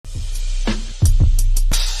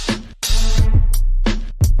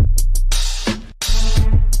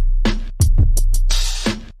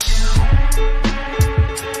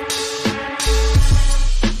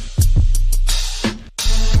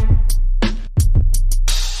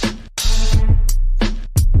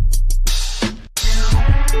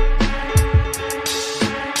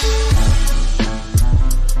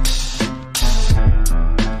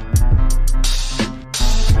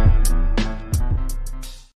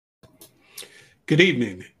Good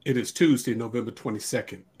evening. It is Tuesday, November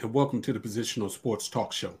 22nd, and welcome to the Positional Sports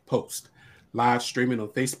Talk Show Post. Live streaming on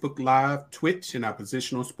Facebook Live, Twitch, and our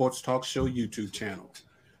Positional Sports Talk Show YouTube channel.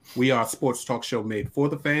 We are a sports talk show made for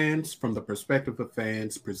the fans, from the perspective of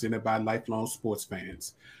fans, presented by lifelong sports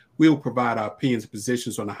fans. We will provide our opinions and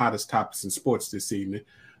positions on the hottest topics in sports this evening.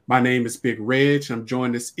 My name is Big Reg. I'm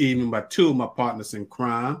joined this evening by two of my partners in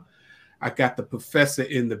crime. I got the professor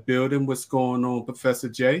in the building. What's going on, Professor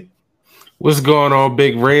J? What's going on,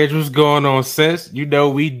 Big Reg? What's going on, Sis? You know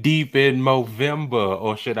we deep in Movember,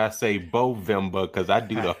 or should I say Bovember, because I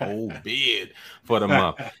do the whole bid for the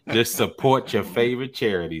month. Just support your favorite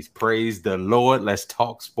charities. Praise the Lord. Let's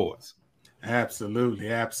talk sports. Absolutely,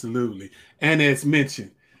 absolutely. And as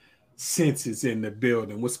mentioned, Sense is in the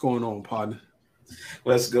building. What's going on, partner?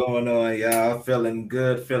 What's going on, y'all? Feeling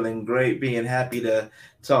good, feeling great, being happy to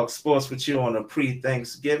talk sports with you on a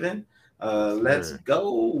pre-Thanksgiving. Let's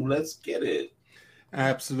go. Let's get it.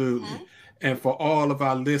 Absolutely. Mm-hmm. And for all of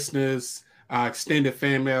our listeners, our extended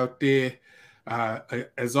family out there,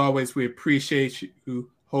 as always, we appreciate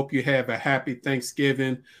you. Hope you have a happy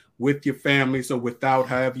Thanksgiving with your families or without,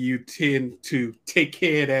 however you tend to take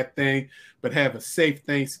care of that thing, but have a safe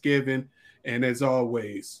Thanksgiving. And as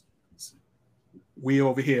always, we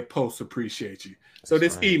over here at Post appreciate you. So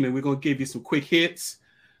this evening, we're going to give you some quick hits.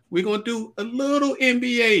 We're going to do a little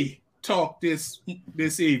NBA talk this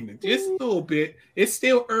evening, just a little bit. It's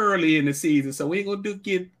still early in the season, so we ain't gonna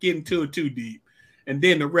get into it too deep. And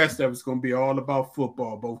then the rest of it's gonna be all about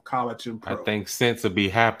football, both college and pro. I think Sense will be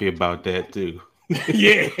happy about that too.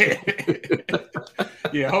 Yeah.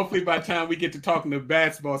 Yeah, hopefully by the time we get to talking to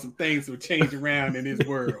basketball, some things will change around in his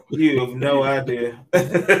world. You have no idea.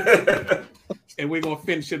 And we're going to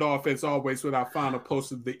finish it off, as always, with our final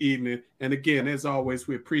post of the evening. And again, as always,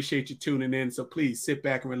 we appreciate you tuning in. So please sit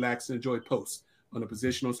back and relax and enjoy Post on the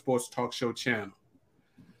Positional Sports Talk Show channel.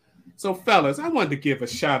 So, fellas, I wanted to give a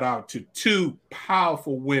shout out to two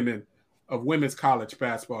powerful women of women's college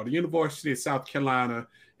basketball, the University of South Carolina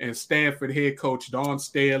and Stanford head coach Dawn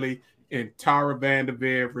Staley and Tara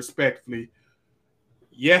Vanderveer, respectively.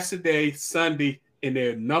 Yesterday, Sunday, in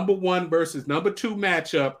their number 1 versus number 2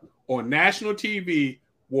 matchup, on national TV,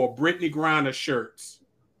 wore Brittany Griner shirts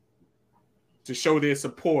to show their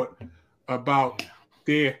support about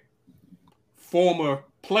their former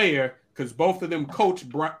player, because both of them coached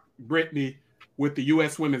Brittany with the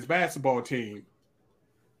U.S. women's basketball team,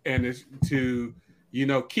 and it's to,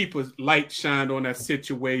 keep a light shined on that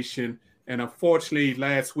situation. And unfortunately,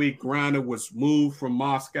 last week, Griner was moved from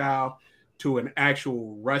Moscow to an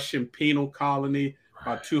actual Russian penal colony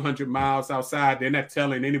about 200 miles outside. They're not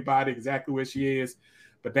telling anybody exactly where she is,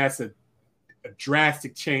 but that's a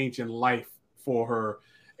drastic change in life for her.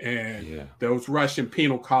 And those Russian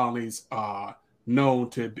penal colonies are known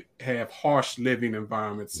to have harsh living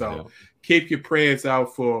environments. So keep your prayers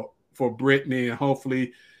out for Brittany, and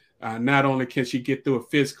hopefully not only can she get through it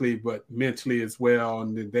physically, but mentally as well,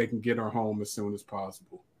 and then they can get her home as soon as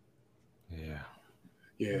possible.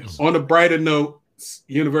 Yeah. On a brighter note,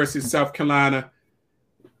 University of South Carolina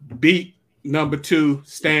beat number 2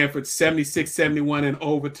 Stanford 76-71 in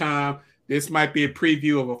overtime. This might be a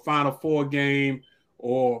preview of a Final Four game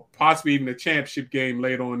or possibly even a championship game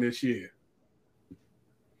later on this year.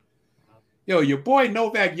 Your boy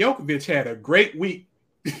Novak Djokovic had a great week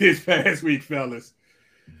this past week, fellas.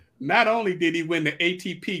 Not only did he win the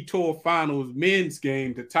ATP Tour Finals men's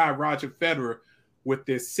game to tie Roger Federer with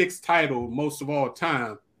their 6th title, most of all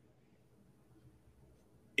time.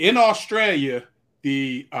 In Australia,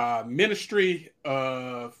 the Ministry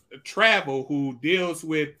of Travel, who deals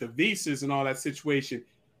with the visas and all that situation,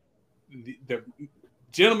 the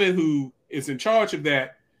gentleman who is in charge of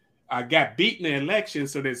that got beaten in the election,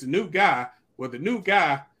 so there's a new guy. Well, the new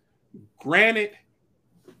guy granted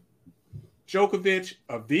Djokovic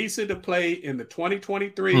a visa to play in the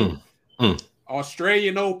 2023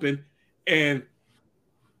 Australian Open, and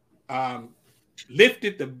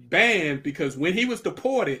lifted the ban, because when he was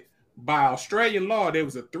deported, by Australian law, there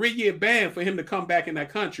was a 3-year ban for him to come back in that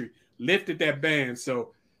country. Lifted that ban,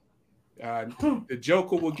 so the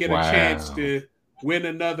Joker will get a chance to win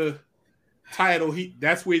another title.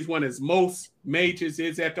 That's where he's won his most majors,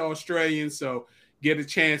 is at the Australian, so get a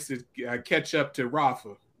chance to catch up to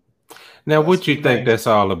Rafa. Now, what you think that's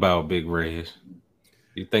all about, Big Reg?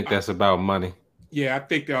 You think that's about money? Yeah, I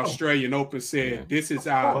think the Australian Open said this is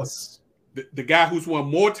our the guy who's won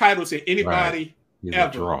more titles than anybody ever.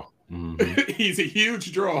 A draw. Mm-hmm. He's a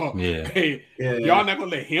huge draw. Yeah. Hey, y'all not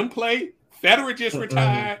gonna let him play? Federer just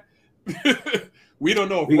retired. We don't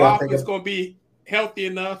know if Rafa's gonna be healthy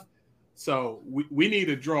enough. So we need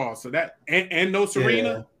a draw. So that and no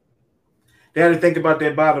Serena. they had to think about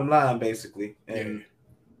their bottom line basically. And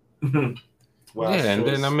wise and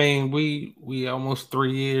choice. Then I mean we almost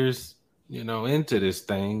 3 years, into this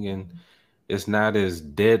thing, and it's not as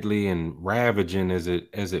deadly and ravaging as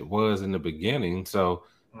it was in the beginning. So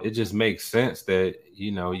it just makes sense that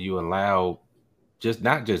you allow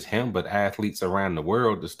not just him, but athletes around the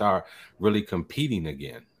world to start really competing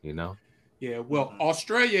again. Yeah, well,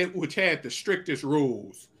 Australia, which had the strictest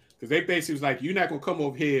rules, because they basically was like, you're not gonna come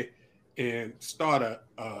over here and start a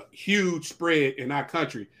huge spread in our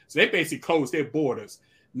country. So they basically closed their borders.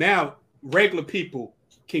 Now regular people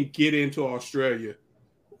can get into Australia,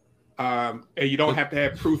 and you don't have to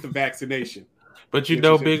have proof of vaccination. But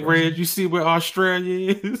Big Red, you see where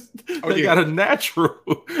Australia is? They got a natural.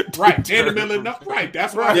 Right, in the middle of right.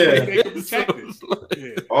 That's why they can protect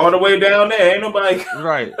it. All the way down there, ain't nobody.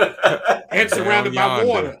 Right. And surrounded by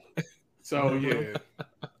water. So,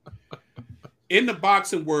 In the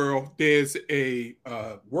boxing world, there's a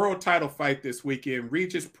world title fight this weekend.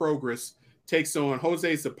 Regis Prograis takes on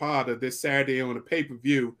Jose Zapata this Saturday on a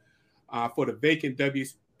pay-per-view for the vacant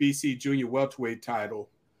WBC junior welterweight title.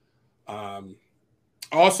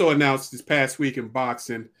 Also announced this past week in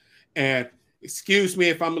boxing. And excuse me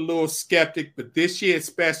if I'm a little skeptic, but this year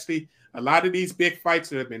especially, a lot of these big fights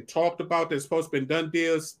that have been talked about that are supposed to have been done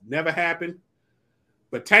deals never happened.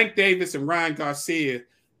 But Tank Davis and Ryan Garcia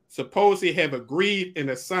supposedly have agreed and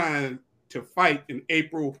assigned to fight in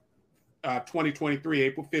April 2023,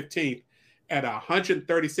 April 15th, at a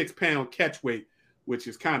 136-pound catchweight, which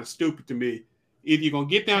is kind of stupid to me. Either you're going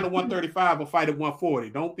to get down to 135 or fight at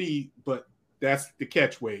 140. But that's the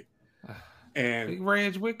catchweight. And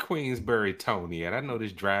Range with Queensbury Tony, and I know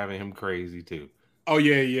this driving him crazy too. Oh,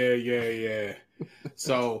 yeah.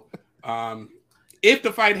 So if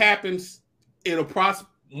the fight happens, it'll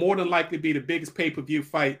more than likely be the biggest pay-per-view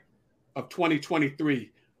fight of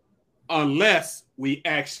 2023, unless we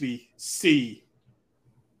actually see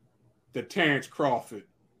the Terrence Crawford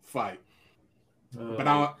fight.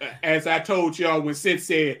 But as I told y'all when Sid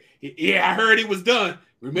said, yeah, I heard he was done.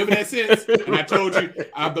 Remember that Sid? And I told you,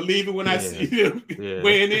 I believe it when I see him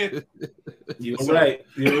weighing in. You're right.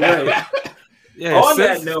 Yeah, on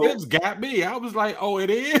that note, Sid's got me. I was like, oh, it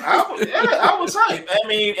is? I was hyped. I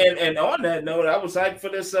mean, and on that note, I was hyped for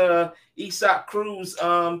this Isak Cruz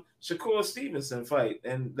Shakur Stevenson fight.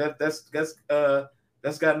 And that's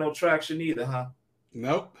got no traction either, huh?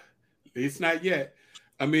 Nope. It's not yet.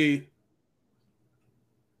 I mean,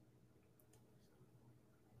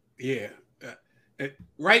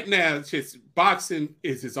 right now, it's just boxing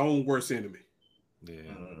is its own worst enemy.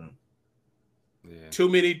 Too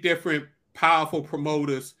many different powerful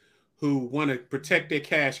promoters who want to protect their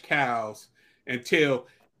cash cows until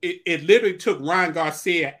it literally took Ryan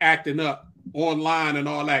Garcia acting up online and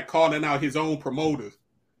all that, calling out his own promoters,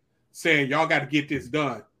 saying, y'all got to get this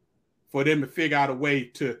done, for them to figure out a way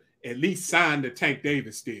to at least sign the Tank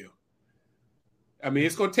Davis deal. I mean,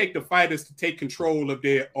 it's going to take the fighters to take control of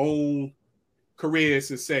their own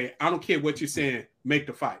careers and say, I don't care what you're saying, make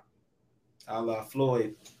the fight. A la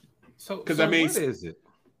Floyd. So I mean, what is it?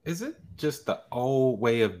 Is it just the old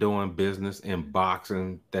way of doing business in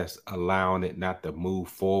boxing that's allowing it not to move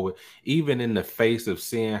forward, even in the face of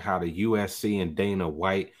seeing how the UFC and Dana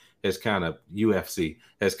White UFC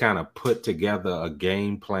has kind of put together a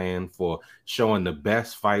game plan for showing the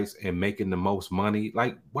best fights and making the most money?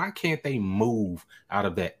 Like, why can't they move out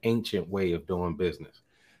of that ancient way of doing business?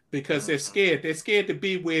 Because they're scared. They're scared to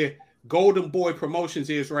be where Golden Boy Promotions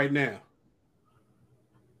is right now.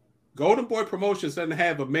 Golden Boy Promotions doesn't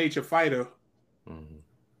have a major fighter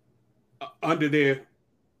under their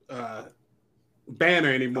banner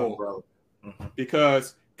anymore,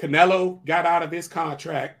 because Canelo got out of his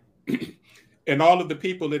contract and all of the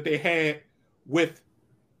people that they had with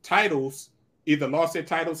titles either lost their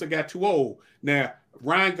titles or got too old. Now,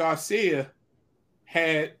 Ryan Garcia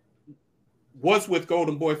was with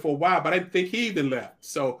Golden Boy for a while, but I didn't think he even left.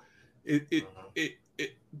 So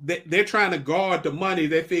they're trying to guard the money.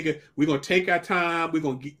 They figure we're going to take our time. We're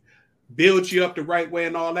going to build you up the right way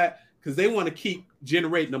and all that, because they want to keep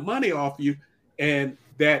generating the money off you. And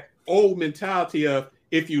that old mentality of,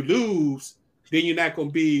 if you lose, then you're not going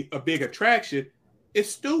to be a big attraction. It's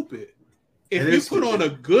stupid. If you put on a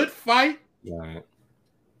good fight,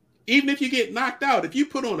 even if you get knocked out, if you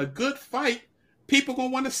put on a good fight, people going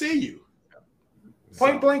to want to see you.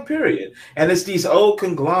 Point blank, period. And it's these old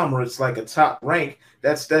conglomerates like a Top Rank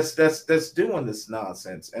that's doing this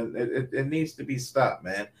nonsense, and it needs to be stopped,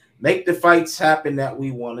 man. Make the fights happen that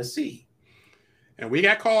we want to see. And we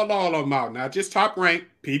got called all of them out. Now, just Top Rank,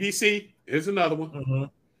 PBC is another one,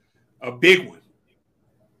 a big one.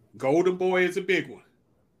 Golden Boy is a big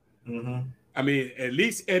one. I mean, at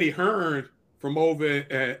least Eddie Hearn from over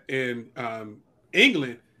in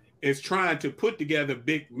England is trying to put together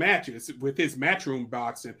big matches with his matchroom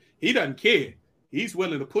boxing. He doesn't care. He's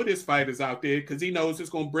willing to put his fighters out there because he knows it's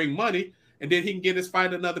going to bring money, and then he can get his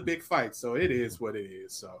fight another big fight. So it is what it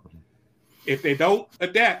is. So if they don't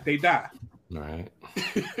adapt, they die. Right.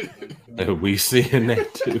 We seeing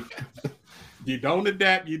that too. You don't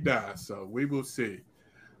adapt, you die. So we will see.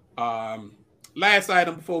 Last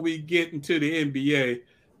item before we get into the NBA,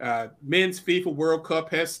 men's FIFA World Cup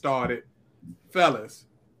has started. Fellas,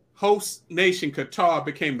 host nation Qatar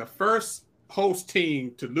became the first host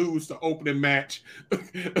team to lose the opening match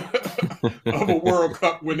of a World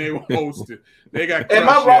Cup when they were hosted. They got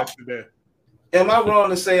crushed yesterday. Am I wrong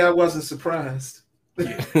to say I wasn't surprised? I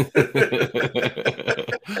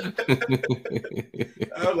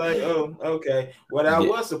was like, oh, okay. What I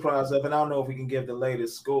was surprised of, and I don't know if we can give the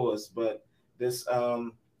latest scores, but this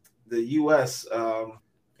the U.S.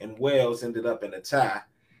 And Wales ended up in a tie.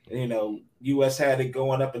 You know, U.S. had it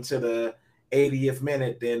going up until the 80th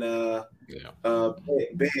minute. Then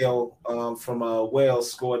Bale from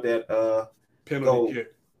Wales scored that penalty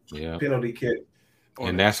kick. Yeah, penalty kick.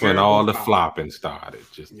 And that's when all the flopping started.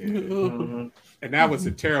 Just and that was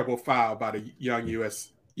a terrible foul by the young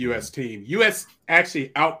U.S. team. U.S.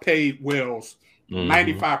 actually outpaid Wales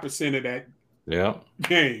 95% of that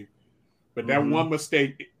game, but that one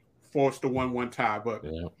mistake forced the 1-1 tie. But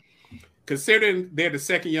considering they're the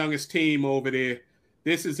second youngest team over there,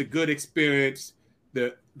 this is a good experience.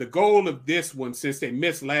 The goal of this one, since they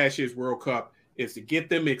missed last year's World Cup, is to get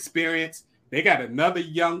them experience. They got another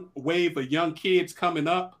young wave of young kids coming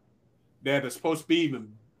up that are supposed to be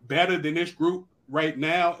even better than this group right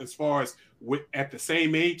now as far as at the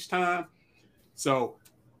same age time. So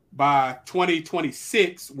by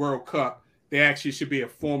 2026 World Cup, they actually should be a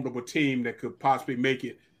formidable team that could possibly make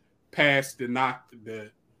it past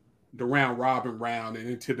the round robin round and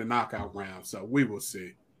into the knockout round. So we will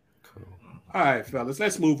see. Cool. All right, fellas,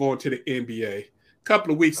 let's move on to the NBA. A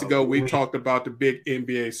couple of weeks ago, we talked about the big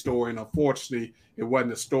NBA story, and unfortunately, it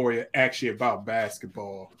wasn't a story actually about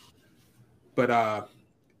basketball. But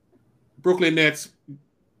Brooklyn Nets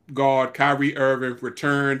guard Kyrie Irving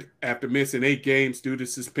returned after missing 8 games due to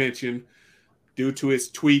suspension, due to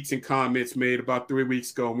his tweets and comments made about 3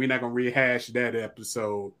 weeks ago. And we're not going to rehash that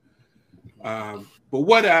episode. But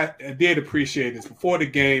what I did appreciate is before the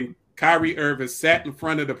game, Kyrie Irving sat in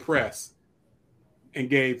front of the press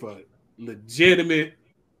and gave a legitimate,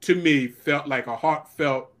 to me, felt like a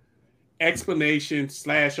heartfelt explanation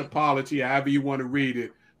 / apology, however you want to read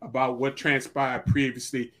it, about what transpired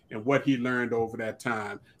previously and what he learned over that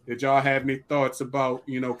time. Did y'all have any thoughts about,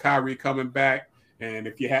 Kyrie coming back, and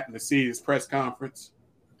if you happen to see his press conference?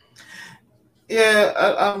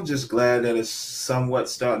 Yeah, I'm just glad that it's somewhat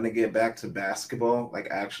starting to get back to basketball, like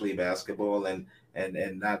actually basketball, and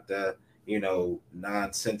not the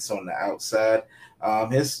nonsense on the outside.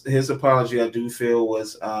 His apology, I do feel,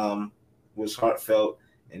 was heartfelt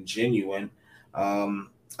and genuine.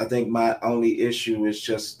 I think my only issue is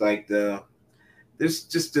just like still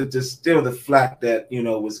the flack that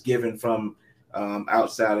was given from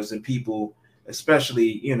outsiders and people,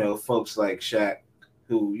 especially folks like Shaq,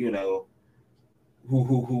 who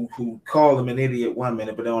called him an idiot one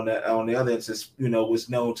minute, but on the other end, just was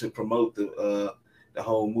known to promote the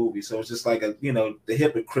whole movie. So it's just like the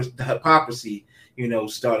hypocrisy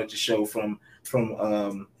started to show from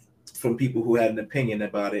people who had an opinion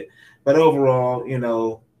about it. But overall,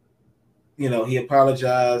 he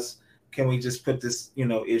apologized. Can we just put this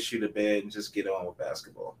issue to bed and just get on with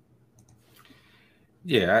basketball?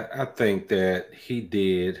 Yeah, I think that he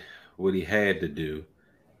did what he had to do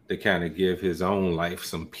to kind of give his own life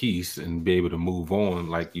some peace and be able to move on,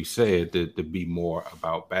 like you said, to be more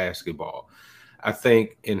about basketball. I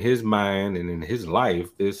think in his mind and in his life,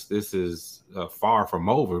 this is far from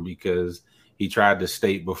over, because he tried to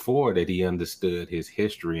state before that he understood his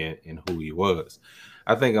history and who he was.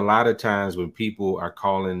 I think a lot of times when people are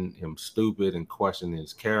calling him stupid and questioning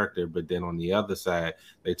his character, but then on the other side,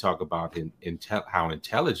 they talk about how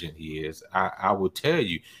intelligent he is. I will tell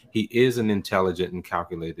you, he is an intelligent and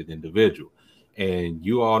calculated individual. And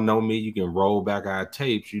you all know me, you can roll back our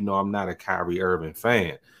tapes. I'm not a Kyrie Irving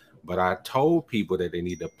fan. But I told people that they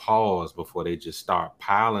need to pause before they just start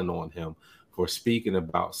piling on him for speaking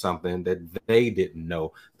about something that they didn't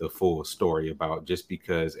know the full story about, just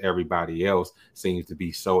because everybody else seems to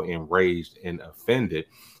be so enraged and offended.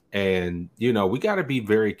 And, we got to be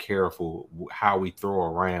very careful how we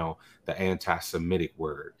throw around the anti-Semitic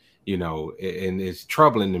word. you know, and it's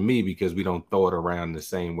troubling to me because we don't throw it around the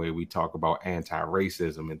same way we talk about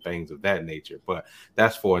anti-racism and things of that nature. But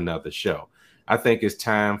that's for another show. I think it's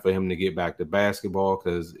time for him to get back to basketball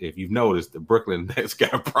because if you've noticed, the Brooklyn Nets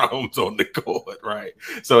got problems on the court, right?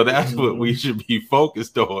 So that's what we should be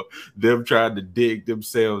focused on, them trying to dig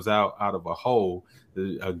themselves out of a hole.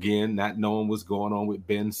 Again, not knowing what's going on with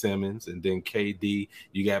Ben Simmons and then KD.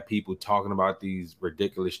 You got people talking about these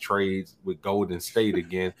ridiculous trades with Golden State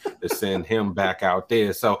again to send him back out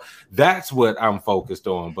there. So that's what I'm focused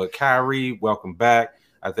on. But Kyrie, welcome back.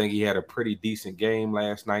 I think he had a pretty decent game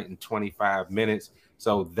last night in 25 minutes.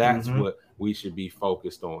 So that's what we should be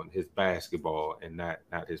focused on, his basketball and not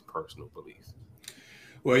his personal beliefs.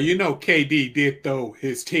 Well, you know, KD did throw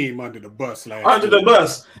his team under the bus last Under the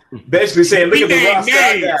bus. Basically saying, look at the roster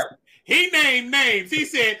I got. He named names. He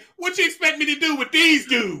said, what you expect me to do with these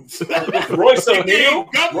dudes? Royce O'Neal.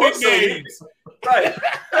 Government names. Right.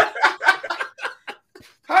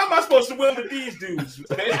 How am I supposed to win with these dudes?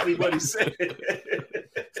 Basically what he said.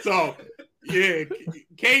 So, yeah,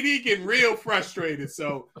 KD getting real frustrated.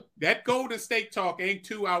 So that Golden State talk ain't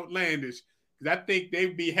too outlandish. Because I think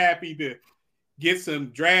they'd be happy to get some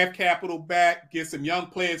draft capital back, get some young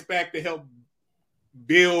players back to help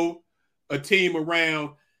build a team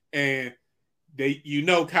around. And they, you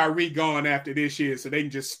know, Kyrie gone after this year, so they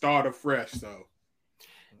can just start afresh. So,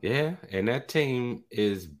 yeah, and that team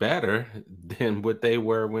is better than what they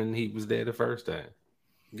were when he was there the first time.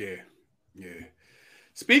 Yeah.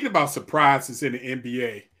 Speaking about surprises in the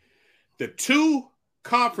NBA, the two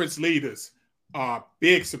conference leaders are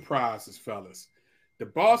big surprises, fellas. The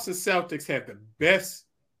Boston Celtics have the best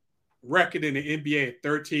record in the NBA at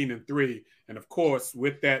 13-3. And of course,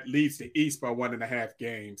 with that leads the East by 1.5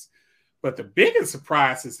 games. But the biggest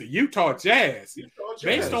surprise is the Utah Jazz.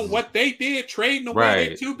 Based on what they did, trading away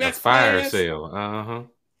their two best fire players. sale.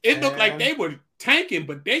 It looked like they were tanking,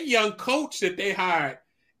 but their young coach that they hired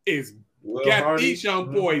is got these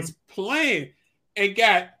young boys playing and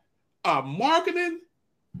got Marketing,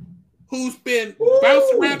 who's been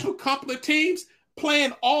bounced around to a couple of teams,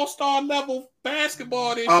 playing all-star level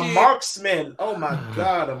basketball this year. A marksman. Oh, my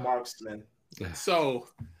God, a marksman. So,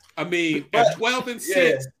 I mean, at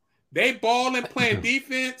 12-6, they balling, playing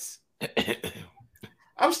defense.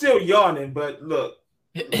 I'm still yawning, but look,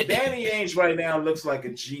 Danny Ainge right now looks like a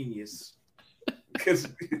genius. Because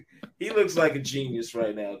he looks like a genius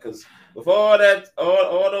right now. Because with all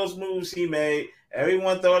those moves he made,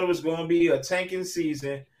 everyone thought it was going to be a tanking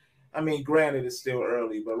season. I mean, granted, it's still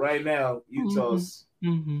early, but right now, Utah's.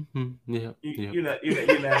 You're not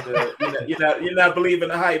believing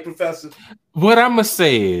the hype, Professor. What I'm gonna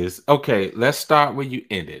say is, okay, let's start where you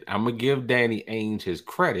ended. I'm gonna give Danny Ainge his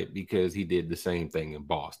credit because he did the same thing in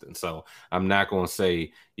Boston. So I'm not gonna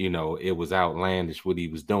say, it was outlandish what he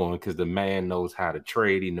was doing because the man knows how to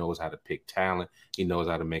trade. He knows how to pick talent. He knows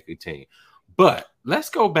how to make a team. But let's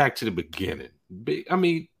go back to the beginning. I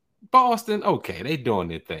mean, Boston, okay, they doing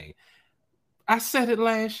their thing. I said it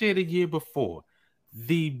last year, the year before.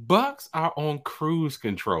 The Bucks are on cruise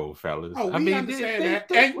control, fellas. Oh, we understand that.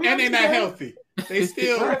 And they're not healthy. They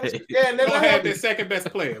still don't have their second best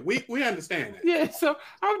player. We understand that. Yeah, so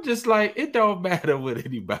I'm just like, it don't matter what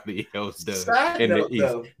anybody else does in the East.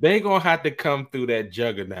 Though. They ain't going to have to come through that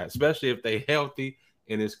juggernaut, especially if they healthy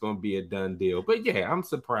and it's going to be a done deal. But yeah, I'm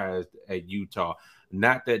surprised at Utah.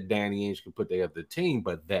 Not that Danny Ainge can put together the team,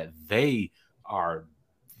 but that they are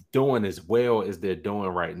doing as well as they're doing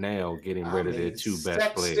right now, getting rid of their two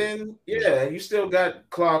best players. Yeah, you still got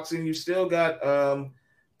Clarkson, you still got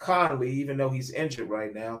Conley, even though he's injured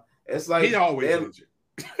right now. It's like he's always injured.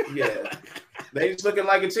 Yeah, they just looking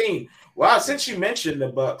like a team. Wow, since you mentioned the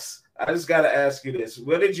Bucks, I just got to ask you this: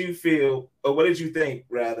 what did you think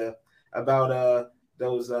rather about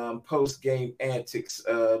those post-game antics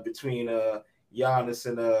between Giannis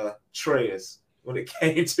and Treyas? When it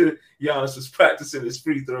came to Giannis was practicing his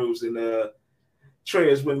free throws and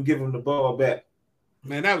Treyas wouldn't give him the ball back.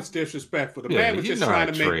 Man, that was disrespectful. The man was just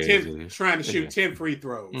trying to shoot 10 free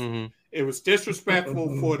throws. Mm-hmm. It was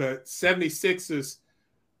disrespectful for the 76ers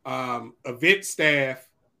event staff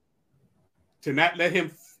to not let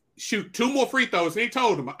him shoot 2 more free throws. And he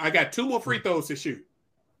told him, I got 2 more free throws to shoot.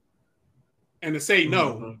 And to say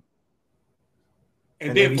no. Mm-hmm.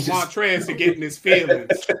 And then for Montrez to get in his feelings.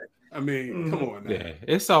 I mean, come on now. Yeah,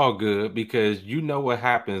 it's all good because you know what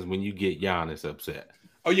happens when you get Giannis upset.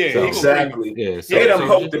 Oh, yeah. So, exactly. Yeah,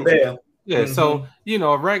 so,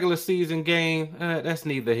 a regular season game, that's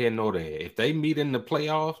neither here nor there. If they meet in the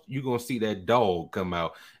playoffs, you're going to see that dog come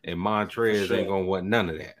out, and Montrez ain't going to want none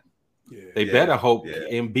of that. Yeah, they better hope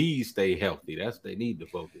Embiid stay healthy. They need to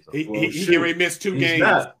focus on. He already missed 2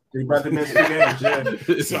 games. He about to miss 2 games.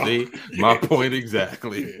 Yeah. See, my point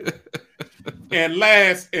exactly. Yeah. And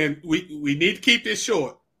last, and we need to keep this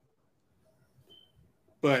short,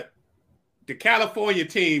 but the California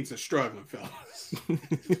teams are struggling, fellas.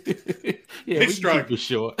 They're struggling. Keep it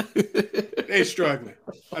short. They're struggling.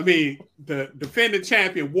 I mean, the defending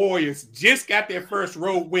champion Warriors just got their first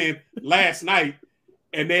road win last night,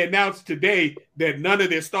 and they announced today that none of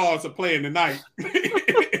their stars are playing tonight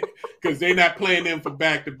because they're not playing them for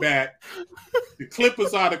back-to-back. The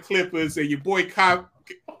Clippers are the Clippers, and your boy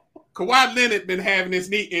Kawhi Leonard been having this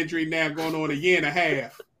knee injury now going on 1.5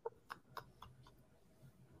 years.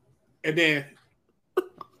 And then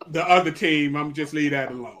the other team, I'm just leave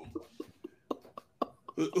that alone.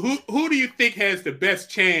 Who do you think has the best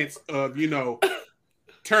chance of,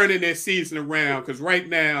 turning their season around? Because right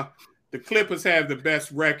now, the Clippers have the best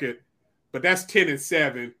record, but that's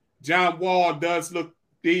 10-7. John Wall does look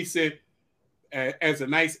decent as a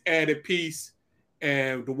nice added piece,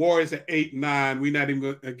 and the Warriors are 8-9. We're not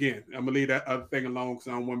even again. I'm gonna leave that other thing alone because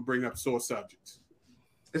I don't want to bring up sore subjects.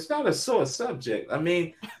 It's not a sore subject. I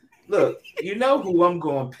mean, look, you know who I'm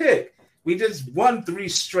going to pick. We just won 3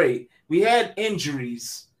 straight. We had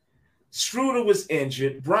injuries. Schroeder was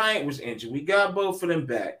injured. Bryant was injured. We got both of them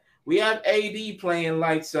back. We have AD playing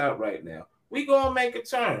lights out right now. We going to make a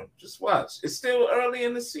turn. Just watch. It's still early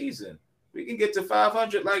in the season. We can get to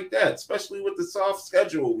 500 like that, especially with the soft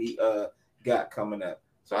schedule we got coming up.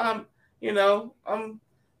 So I'm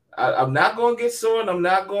not going to get sore, and I'm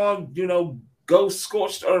not going to, go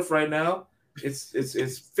scorched earth right now.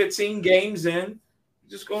 It's 15 games in.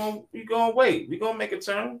 We're going to wait. We're going to make a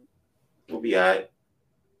turn. We'll be all right.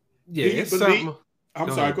 Yeah, it's something. I'm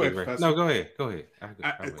sorry. Go ahead, Professor. No, go ahead. Go ahead.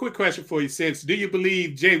 A quick question for you, Since. Do you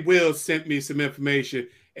believe Jay Wills sent me some information,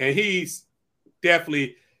 and he's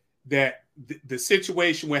definitely that the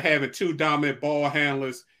situation we're having 2 dominant ball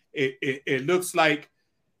handlers, it looks like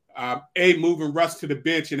moving Russ to the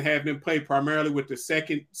bench and having him play primarily with the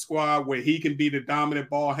second squad where he can be the dominant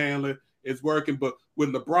ball handler is working. But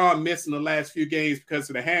with LeBron missing the last few games because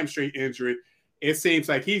of the hamstring injury, it seems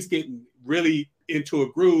like he's getting really into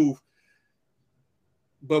a groove.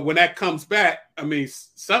 But when that comes back, I mean,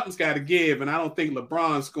 something's got to give, and I don't think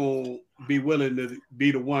LeBron's going to be willing to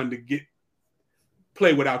be the one to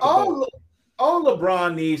play without the ball. All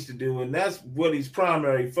LeBron needs to do, and that's what he's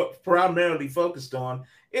primarily focused on,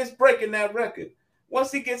 is breaking that record.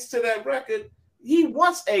 Once he gets to that record, he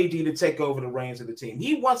wants AD to take over the reins of the team.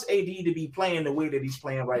 He wants AD to be playing the way that he's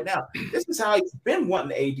playing right now. This is how he's been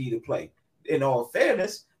wanting AD to play. In all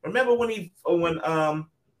fairness, remember when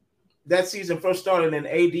that season first started and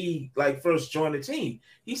AD first joined the team,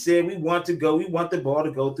 he said we want the ball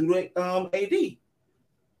to go through the AD.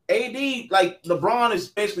 AD, LeBron is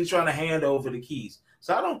basically trying to hand over the keys.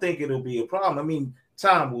 So I don't think it'll be a problem. I mean,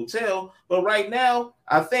 time will tell. But right now,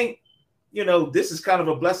 I think, this is kind of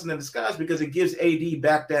a blessing in disguise because it gives AD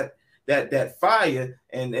back that fire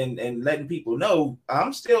and letting people know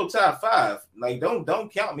I'm still top 5.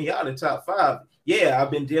 Don't count me out of top 5. Yeah,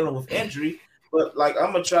 I've been dealing with injury, but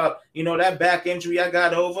I'm gonna try. That back injury I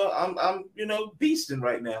got over. I'm beasting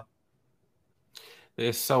right now.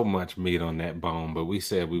 There's so much meat on that bone, but we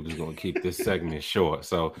said we was going to keep this segment short.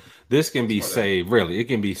 So this can be saved, really. It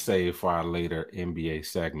can be saved for our later NBA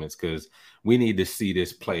segments because we need to see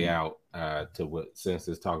this play out to what Sense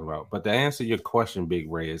is talking about. But to answer your question, Big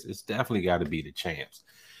Ray, it's definitely got to be the champs.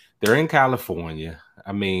 They're in California.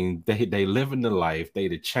 I mean, they live in the life. They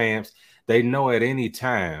the champs. They know at any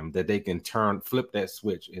time that they can flip that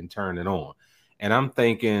switch and turn it on. And I'm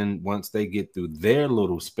thinking once they get through their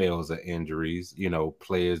little spells of injuries,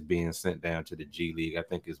 players being sent down to the G League, I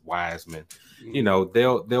think it's Wiseman,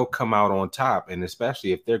 they'll come out on top. And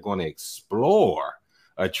especially if they're going to explore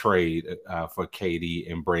a trade for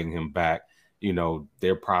KD and bring him back,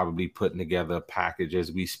 they're probably putting together a package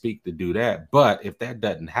as we speak to do that. But if that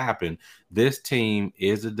doesn't happen, this team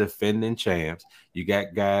is a defending champs. You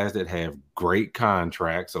got guys that have great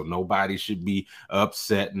contracts, so nobody should be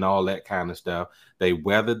upset and all that kind of stuff. They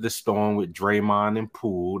weathered the storm with Draymond and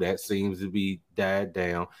Poole. That seems to be died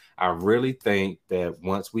down. I really think that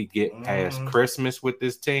once we get past Christmas with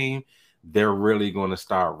this team, they're really going to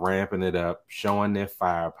start ramping it up, showing their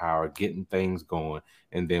firepower, getting things going,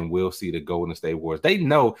 and then we'll see the Golden State Warriors. They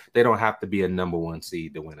know they don't have to be a number 1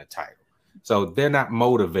 seed to win a title. So they're not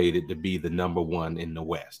motivated to be the number 1 in the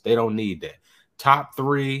West. They don't need that. Top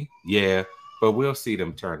 3, yeah, but we'll see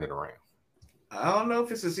them turn it around. I don't know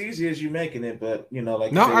if it's as easy as you making it, but, No,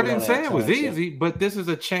 I didn't say it was easy, but this is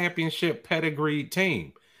a championship pedigree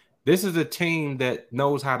team. This is a team that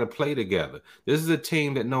knows how to play together. This is a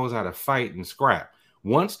team that knows how to fight and scrap.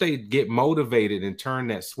 Once they get motivated and turn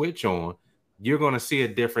that switch on, you're going to see a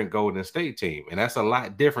different Golden State team. And that's a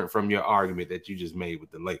lot different from your argument that you just made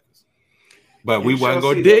with the Lakers. But we wasn't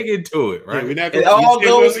going to dig into it, right? Yeah, it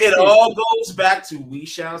all goes back to we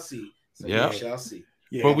shall see. So we shall see.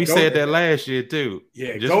 Yeah, but we said that last year too.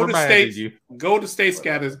 Yeah, just Golden State's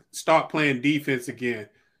got to start playing defense again,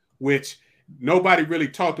 which nobody really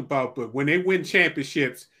talked about. But when they win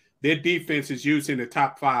championships, their defense is usually in the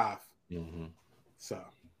top 5. Mm-hmm. So,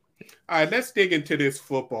 all right, let's dig into this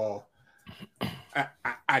football.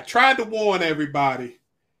 I tried to warn everybody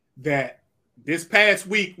that this past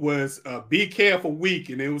week was a be careful week,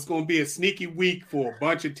 and it was going to be a sneaky week for a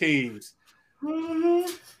bunch of teams.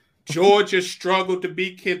 Mm-hmm. Georgia struggled to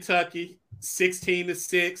beat Kentucky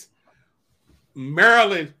 16-6.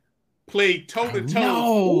 Maryland played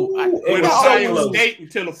toe-to-toe with Ohio State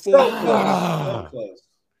until the fourth quarter.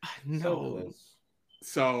 No.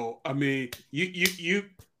 So, I mean, you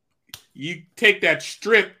take that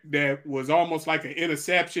strip that was almost like an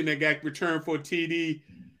interception that got returned for a TD,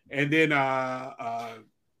 and then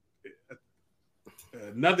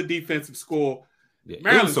another defensive score. Yeah,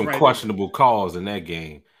 there was some questionable calls in that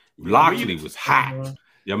game. Lockley was hot.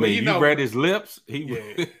 I mean, you read his lips.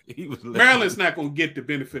 He was. Maryland's not going to get the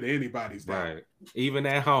benefit of anybody's doubt. Right. Even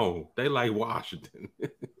at home, they like Washington.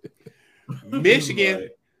 Michigan,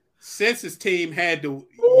 since his team had to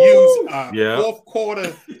use fourth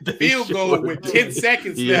quarter field goal with 10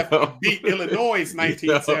 seconds left to beat Illinois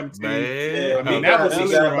 1917. I mean, that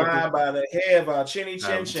was got by the head by Chinny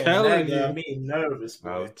Chin Chin. That got me nervous,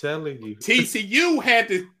 bro. I'm telling you. TCU had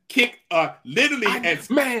to kick time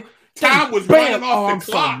was running off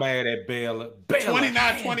the clock. I'm so mad at Baylor.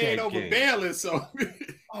 29-28 over Baylor. So,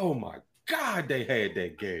 oh my God, they had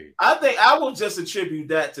that game. I think I will just attribute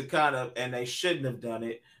that to kind of, and they shouldn't have done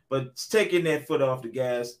it, but taking their foot off the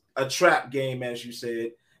gas, a trap game, as you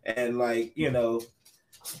said, and like you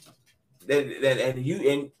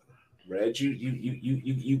Red,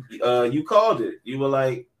 you called it. You were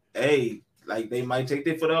like, hey, like they might take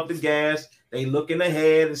their foot off the gas. They looking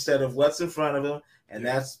ahead instead of what's in front of them. And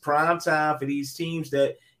that's prime time for these teams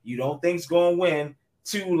that you don't think's going to win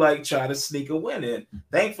to like try to sneak a win in.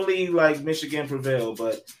 Thankfully, like Michigan prevailed,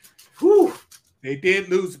 but they did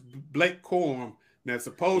lose Blake Corum. Now,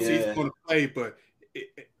 suppose he's going to play, but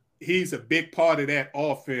he's a big part of that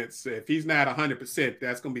offense. If he's not 100%,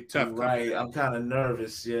 that's going to be tough. Right, I'm kind of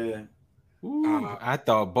nervous. Yeah, I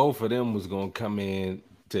thought both of them was going to come in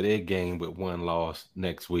to their game with one loss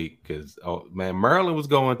next week because Maryland was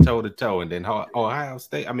going toe to toe, and then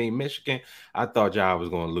Michigan. I thought y'all was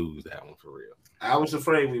going to lose that one for real. I was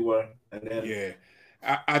afraid we were. And then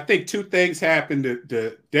I think two things happened: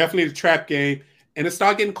 definitely the trap game, and it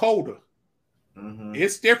started getting colder. Mm-hmm.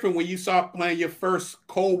 It's different when you start playing your first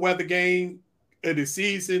cold weather game of the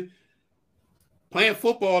season. Playing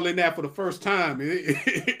football in that for the first time,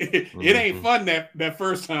 it ain't fun that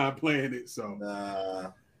first time playing it.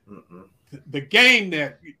 So. The game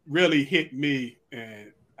that really hit me,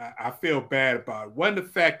 and I feel bad about it, wasn't the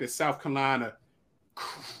fact that South Carolina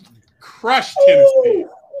crushed Tennessee.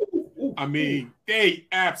 I mean, they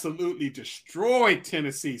absolutely destroyed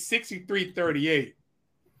Tennessee, 63-38.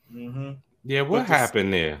 Mm-hmm. Yeah, what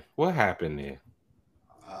happened there? What happened there?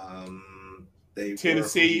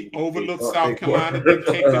 Tennessee overlooked South Carolina, didn't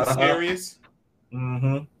take them serious.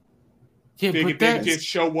 Mm-hmm. Yeah, figured they could just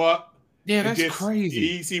show up. Yeah, that's crazy.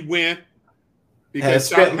 Easy win. Because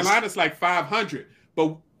South Carolina's like 500.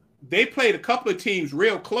 But they played a couple of teams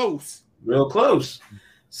real close. Real close.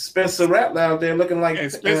 Spencer Rattler out there looking like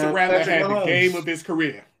Spencer Rattler had the game of his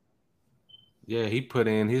career. Yeah, he put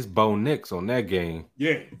in his Bo Nix on that game.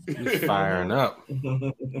 Yeah. He's firing up.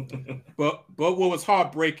 But what was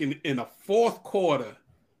heartbreaking in the fourth quarter,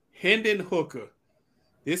 Hendon Hooker,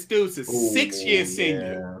 this dude's a 6-year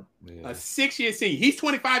senior. Yeah. A 6-year senior. He's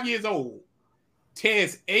 25 years old.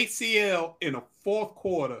 Tears ACL in the fourth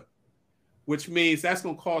quarter, which means that's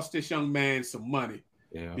going to cost this young man some money.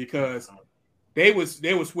 Yeah. Because there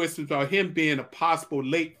was whispers about him being a possible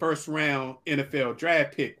late first round NFL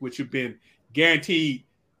draft pick, which had been guaranteed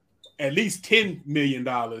at least $10 million.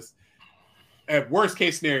 At worst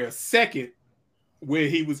case scenario, second, where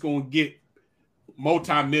he was going to get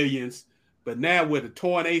multi-millions. But now with a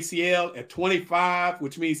torn ACL at 25,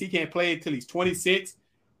 which means he can't play until he's 26,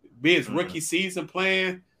 be his rookie season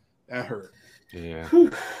playing, that hurt. Yeah.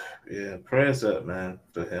 Yeah, prayers up, man,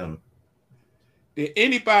 for him. Did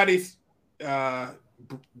anybody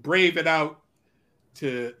brave it out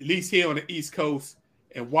to at least here on the East Coast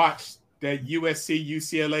and watch that USC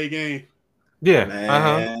UCLA game? Yeah.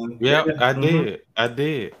 Man. Yep, I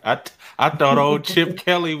did. I thought old Chip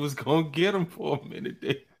Kelly was gonna get him for a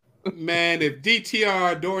minute. Man, if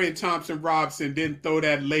DTR Dorian Thompson-Robinson didn't throw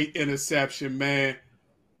that late interception, man,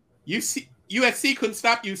 USC couldn't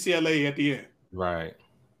stop UCLA at the end. Right.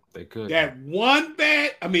 They could. That one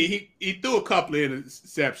bad, I mean, he threw a couple of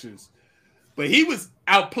interceptions, but he was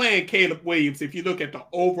outplaying Caleb Williams. If you look at the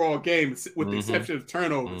overall game, with the exception of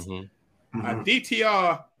turnovers,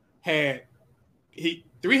 DTR had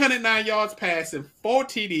 309 yards passing, 4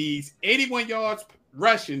 TDs, 81 yards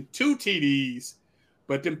rushing, 2 TDs,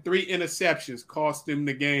 but them 3 interceptions cost him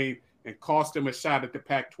the game and cost him a shot at the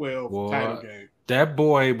Pac-12 title game. That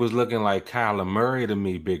boy was looking like Kyler Murray to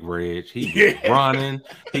me, Big Reg. He was running.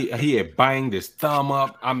 He had banged his thumb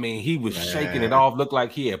up. I mean, he was shaking it off. Looked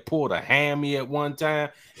like he had pulled a hammy at one time,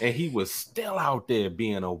 and he was still out there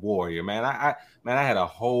being a warrior, man. I had a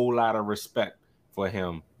whole lot of respect for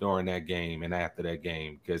him during that game and after that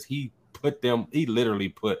game because he literally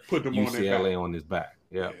put them UCLA on his back.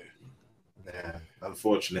 Yeah,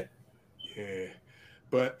 unfortunate. Yeah,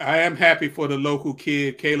 but I am happy for the local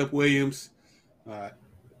kid, Caleb Williams.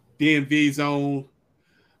 DMV zone.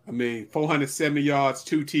 I mean, 470 yards,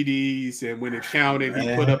 2 TDs, and when it counted,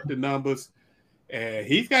 he put up the numbers. And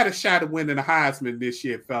he's got a shot at winning the Heisman this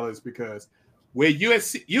year, fellas, because where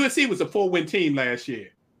USC was a 4-win team last year.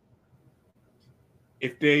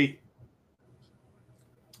 If they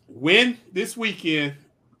win this weekend,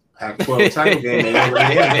 Pac-12 title game,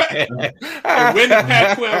 and win the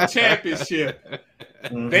Pac-12 championship,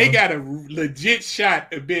 they got a legit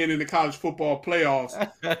shot at being in the college football playoffs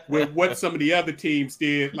with what some of the other teams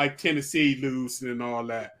did, like Tennessee losing and all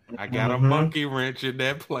that. I got a monkey wrench in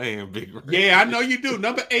that plan, Big Red. Yeah, I know you do.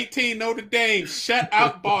 Number 18, Notre Dame, shut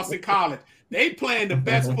out Boston College. They playing the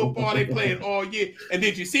best football they played all year. And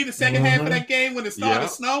did you see the second half of that game when it started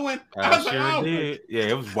snowing? I was like, did. Yeah,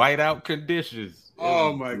 it was whiteout conditions.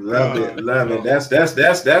 Oh my God. Love it.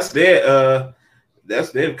 That's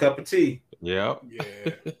their cup of tea. Yep.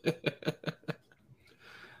 Yeah.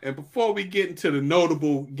 And before we get into the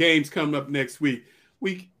notable games coming up next week,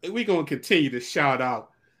 we gonna continue to shout out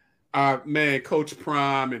our man Coach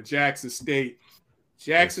Prime and Jackson State.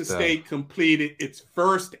 Jackson State completed its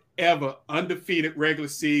first ever undefeated regular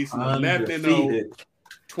season, 11-0,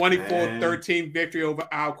 24-13 victory over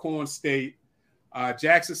Alcorn State.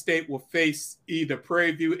 Jackson State will face either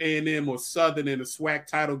Prairie View A&M or Southern in the SWAC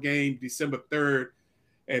title game December 3rd.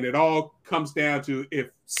 And it all comes down to if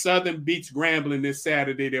Southern beats Grambling this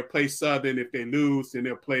Saturday, they'll play Southern. If they lose, then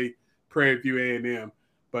they'll play Prairie View A&M.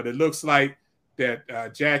 But it looks like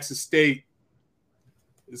that Jackson State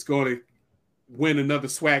is going to win another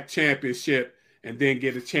SWAC championship and then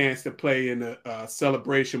get a chance to play in the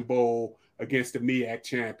Celebration Bowl against the MEAC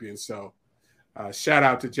champions. So shout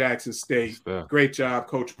out to Jackson State. Great job,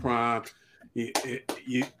 Coach Prime.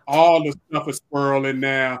 All the stuff is swirling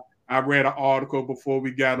now. I read an article before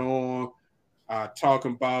we got on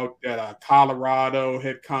talking about that Colorado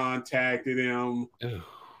had contacted him.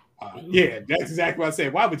 Yeah, that's exactly what I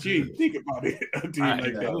said. Why would you even think about it? A team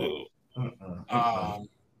like that?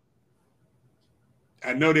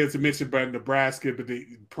 I know there's a mention about Nebraska, but the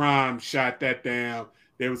Prime shot that down.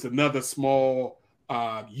 There was another small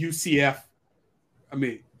UCF. I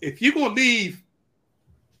mean, if you're going to leave,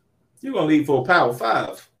 you're going to leave for a Power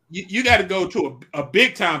 5. You got to go to a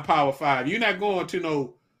big-time Power 5. You're not going to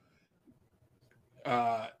no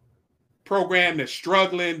program that's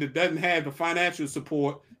struggling, that doesn't have the financial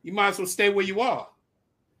support. You might as well stay where you are.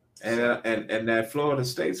 And that Florida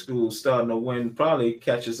State school starting to win probably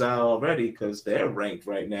catches eye already because they're ranked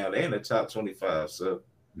right now. They're in the top 25. So,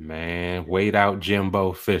 man, wait out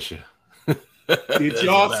Jimbo Fisher. Did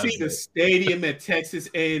y'all see the stadium at Texas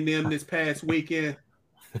A&M this past weekend?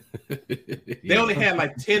 They only had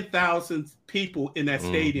like 10,000 people in that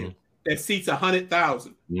stadium. That seats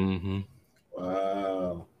 100,000.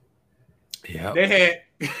 Wow. Yeah. They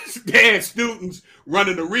had students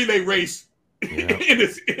running a relay race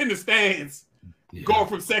in the stands, going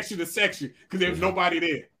from section to section because there was nobody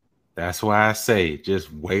there. That's why I say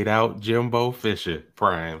just wait out Jimbo Fisher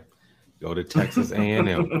Prime. Go to Texas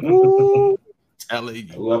A&M. Woo! Telling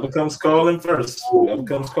you. Whoever comes calling first. Whoever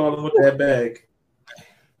comes calling with that bag.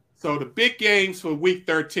 So the big games for week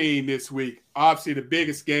 13 this week. Obviously the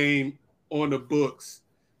biggest game on the books.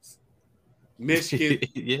 Michigan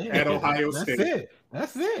at Ohio State.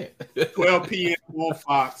 That's it. 12 p.m. on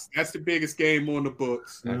Fox. That's the biggest game on the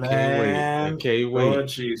books. I can't wait. Lord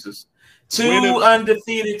Jesus. Two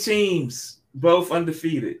undefeated teams. Both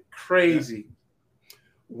undefeated. Crazy.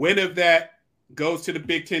 Winner of that goes to the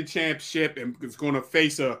Big Ten championship and is going to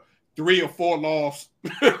face a 3 or 4 loss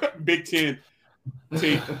Big Ten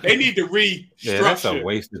team. They need to restructure. Yeah, that's a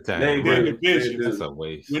waste of time. Their divisions. That's a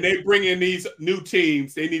waste. When they bring in these new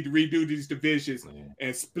teams, they need to redo these divisions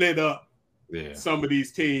and split up some of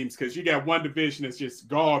these teams, because you got one division that's just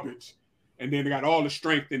garbage, and then they got all the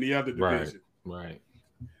strength in the other division. Right.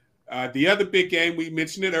 The other big game, we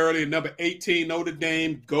mentioned it earlier, number 18 Notre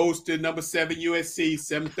Dame goes to number 7 USC,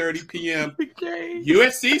 7:30 p.m.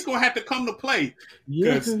 USC's going to have to come to play,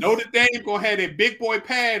 because Notre Dame going to have their big boy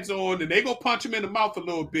pads on, and they're going to punch them in the mouth a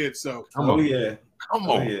little bit. So, Come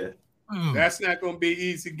on. That's not going to be an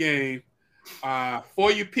easy game.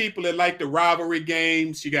 For you people that like the rivalry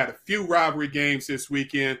games, you got a few rivalry games this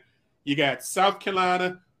weekend. You got South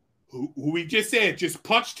Carolina, who we just said just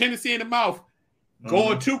punched Tennessee in the mouth,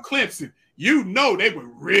 going to Clemson. You know they were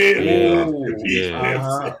really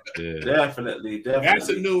Definitely. That's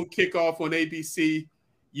a noon kickoff on ABC.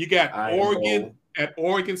 You got Oregon at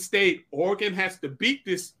Oregon State. Oregon has to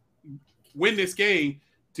win this game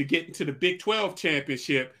to get into the Big 12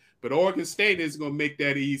 championship, but Oregon State is going to make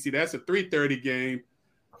that easy. That's a 3:30 game.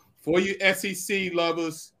 For you SEC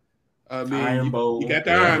lovers, I mean, Iron Bowl. You got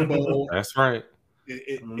the Iron Bowl. That's right.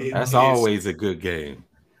 That's always a good game.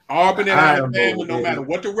 Auburn and Alabama, no matter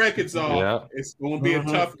what the records are, it's going to be a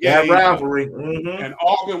tough game. That rivalry. And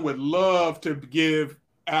Auburn would love to give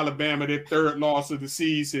Alabama their third loss of the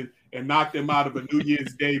season and knock them out of a New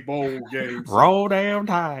Year's Day bowl game. Roll down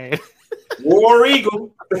Tide. War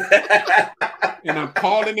Eagle. And I'm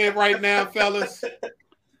calling it right now, fellas.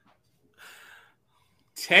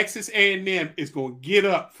 Texas A&M is going to get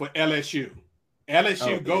up for LSU.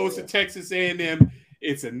 LSU goes to Texas A&M.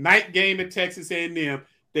 It's a night game at Texas A&M.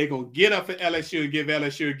 They're going to get up for LSU and give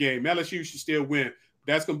LSU a game. LSU should still win.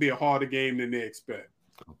 That's going to be a harder game than they expect.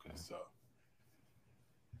 Okay. So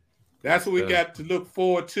that's what we got to look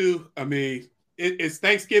forward to. I mean, it's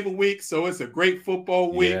Thanksgiving week, so it's a great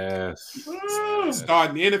football week. Yes.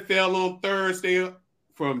 Starting the NFL on Thursday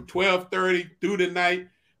from 12:30 through the night.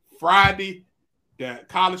 Friday, the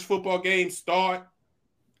college football games start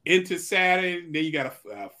into Saturday. Then you got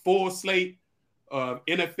a full slate of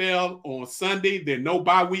NFL on Sunday. There are no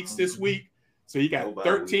bye weeks this week. So you got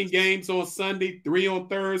 13 games on Sunday, 3 on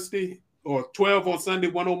Thursday, or 12 on Sunday,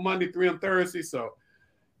 1 on Monday, 3 on Thursday. So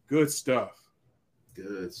good stuff.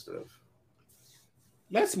 Good stuff.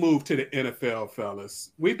 Let's move to the NFL,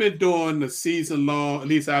 fellas. We've been doing the season long, at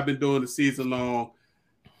least I've been doing the season long,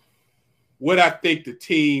 what I think the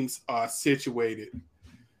teams are situated.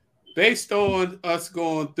 Based on us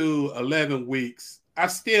going through 11 weeks, I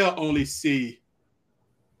still only see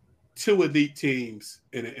 2 elite teams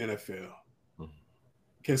in the NFL.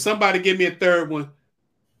 Can somebody give me a third one?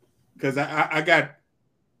 Because I got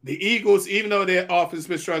the Eagles, even though their offense has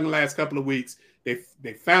been struggling the last couple of weeks,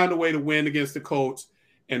 they found a way to win against the Colts,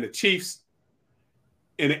 and the Chiefs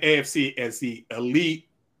in the AFC as the elite.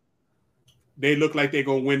 They look like they're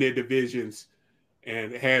going to win their divisions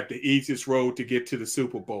and have the easiest road to get to the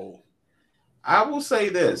Super Bowl. I will say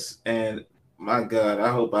this, and my God, I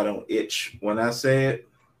hope I don't itch when I say it,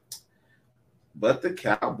 but the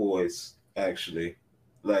Cowboys, actually.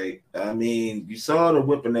 Like, I mean, you saw the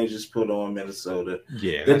whipping they just put on Minnesota.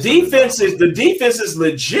 Yeah. The defense is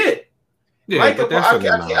legit. Yeah, like I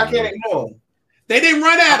can't ignore them. They didn't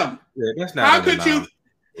run at them. Yeah, that's not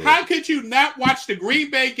How could you not watch the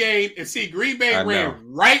Green Bay game and see Green Bay ran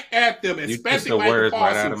right at them, especially the Michael words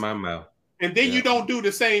Parsons, right out of my mouth. And then you don't do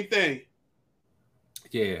the same thing.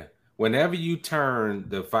 Yeah. Whenever you turn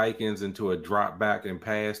the Vikings into a drop back and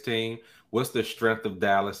pass team, what's the strength of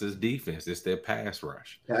Dallas's defense? It's their pass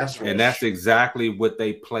rush. And that's exactly what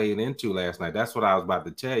they played into last night. That's what I was about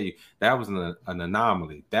to tell you. That was an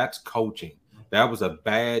anomaly. That's coaching. That was a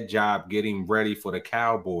bad job getting ready for the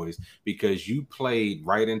Cowboys, because you played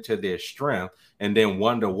right into their strength and then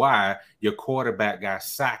wonder why your quarterback got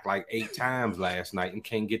sacked like 8 times last night and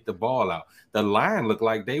can't get the ball out. The line looked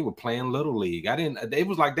like they were playing Little League. It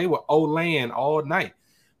was like they were O-line all night.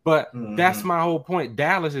 But that's my whole point.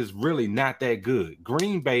 Dallas is really not that good.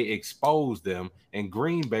 Green Bay exposed them, and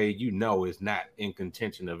Green Bay, is not in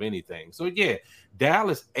contention of anything. So, yeah,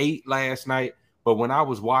 Dallas ate last night. But when I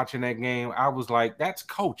was watching that game, I was like, that's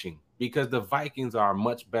coaching, because the Vikings are a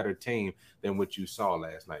much better team than what you saw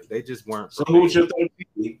last night. They just weren't. So who was your third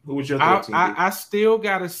team? I still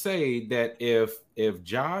got to say that if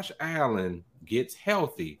Josh Allen gets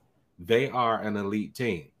healthy, they are an elite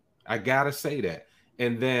team. I got to say that.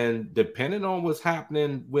 And then depending on what's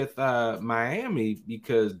happening with Miami,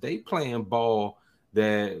 because they playing ball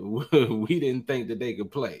that we didn't think that they could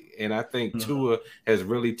play. And I think Tua has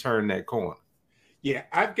really turned that corner. Yeah,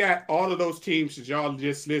 I've got all of those teams that y'all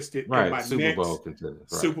just listed in my Super Bowl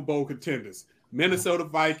contenders. Right. Super Bowl contenders. Minnesota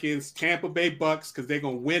Vikings, Tampa Bay Bucks, because they're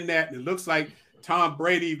going to win that. And it looks like Tom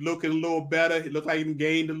Brady looking a little better. It looked like he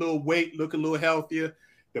gained a little weight, looking a little healthier.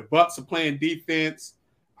 The Bucks are playing defense.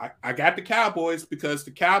 I got the Cowboys because the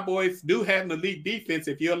Cowboys do have an elite defense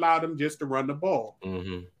if you allow them just to run the ball.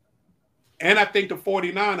 Mm-hmm. And I think the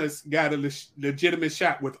 49ers got a legitimate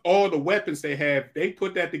shot with all the weapons they have. They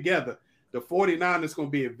put that together. The 49ers going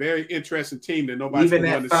to be a very interesting team that nobody's going to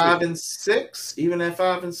even at 5-6. Even at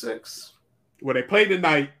 5-6. Well, they play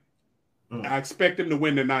tonight. I expect them to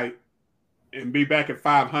win tonight and be back at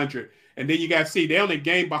 500. And then you got to see they only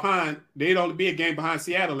game behind. They'd only be a game behind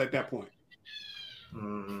Seattle at that point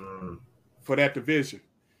for that division.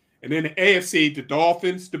 And then the AFC, the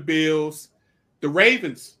Dolphins, the Bills, the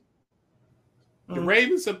Ravens. The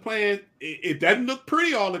Ravens are playing. It doesn't look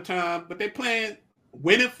pretty all the time, but they're playing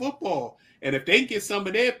winning football. And if they can get some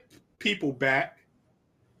of their people back,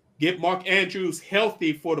 get Mark Andrews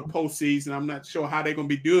healthy for the postseason, I'm not sure how they're going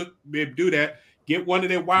to be able to do that. Get one of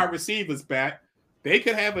their wide receivers back, they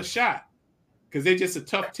could have a shot because they're just a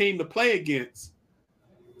tough team to play against.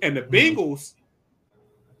 And the Bengals,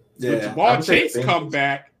 with Jamar Chase come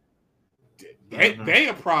back, they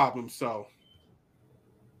a problem. So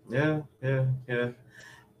yeah.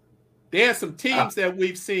 There are some teams that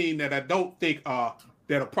we've seen that I don't think are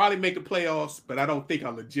that'll probably make the playoffs, but I don't think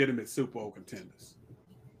are legitimate Super Bowl contenders.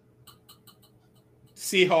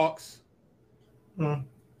 Seahawks.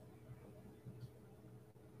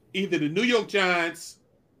 Either the New York Giants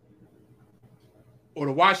or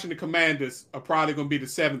the Washington Commanders are probably going to be the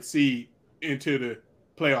 7th seed into the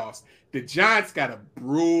playoffs. The Giants got a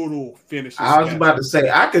brutal finish. I was about to say,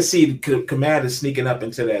 I could see the Commanders sneaking up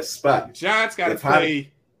into that spot. The Giants got to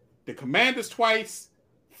play the Commanders twice,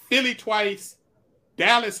 Philly twice,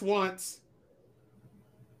 Dallas once,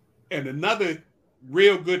 and another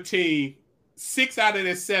real good team. 6 out of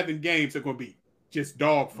their 7 games are going to be just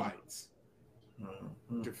dog fights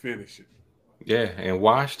to finish it. Yeah, and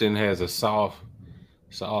Washington has a soft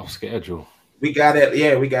schedule. We got it.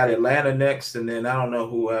 Yeah, we got Atlanta next, and then I don't know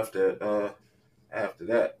who after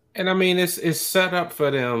that. And I mean, it's set up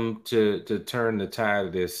for them to turn the tide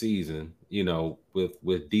of their season, you know,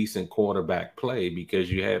 with decent quarterback play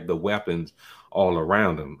because you have the weapons all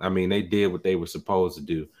around them. I mean, they did what they were supposed to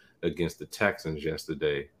do against the Texans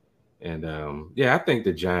yesterday. And I think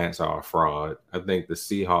the Giants are a fraud. I think the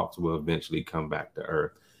Seahawks will eventually come back to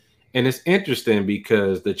earth. And it's interesting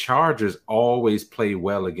because the Chargers always play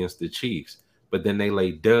well against the Chiefs, but then they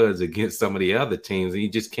lay duds against some of the other teams, and you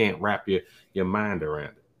just can't wrap your mind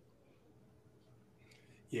around it.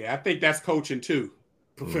 Yeah, I think that's coaching too,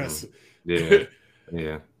 Professor. Yeah.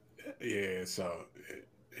 Yeah, so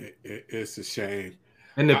it's a shame.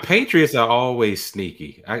 And the Patriots are always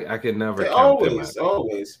sneaky. I can never count them out.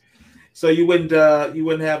 Always. So you wouldn't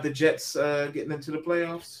have the Jets getting into the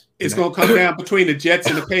playoffs? It's going to come down between the Jets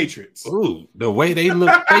and the Patriots. Ooh, the way they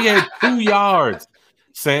look, they had 2 yards,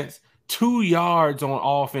 since 2 yards on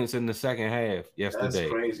offense in the second half yesterday.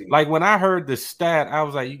 That's crazy. Like when I heard the stat, I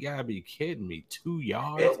was like, "You gotta be kidding me! 2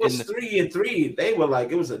 yards." It was 3-3. They were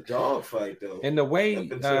like, it was a dogfight though. And the way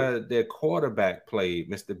their quarterback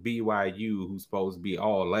played, Mr. BYU, who's supposed to be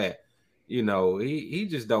all that, you know, he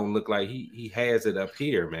just don't look like he has it up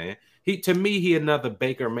here, man. To me, he another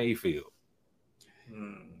Baker Mayfield.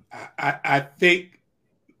 I think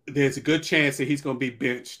there's a good chance that he's going to be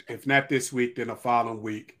benched. If not this week, then the following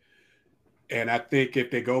week. And I think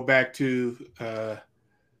if they go back to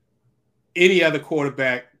any other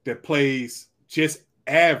quarterback that plays just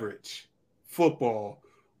average football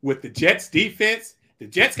with the Jets defense, the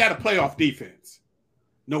Jets got a playoff defense.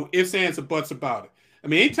 No ifs, ands, or buts about it. I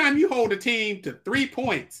mean, anytime you hold a team to 3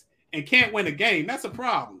 points and can't win a game, that's a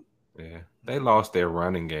problem. Yeah, they lost their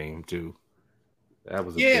running game too. That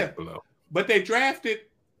was a big blow. But they they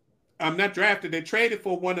traded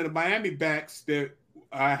for one of the Miami backs that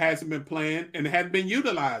hasn't been playing and hadn't been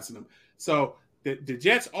utilizing them. So the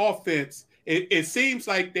Jets offense, it seems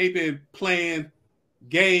like they've been playing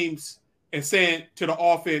games and saying to the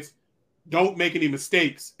offense, don't make any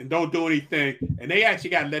mistakes and don't do anything. And they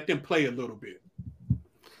actually got to let them play a little bit.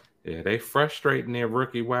 Yeah, they frustrating their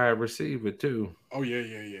rookie wide receiver too. Oh, yeah.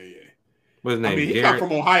 What's his name? I mean, he come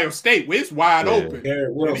from Ohio State, where it's wide open.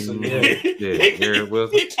 Garrett Wilson. Garrett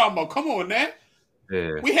Wilson. He talking about, come on now.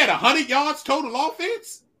 Yeah. We had 100 yards total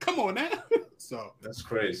offense. Come on now. So that's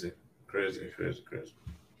crazy. Crazy.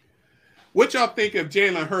 What y'all think of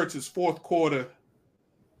Jalen Hurts' fourth quarter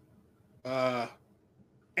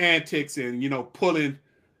antics and, you know, pulling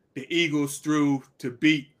the Eagles through to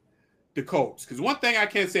beat the Colts? Because one thing I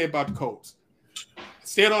can't say about the Colts, I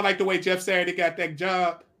still don't like the way Jeff Saturday got that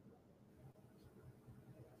job.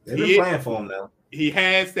 They've been playing for him now. He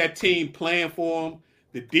has that team playing for him.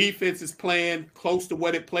 The defense is playing close to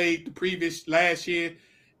what it played the previous last year.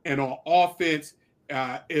 And on offense,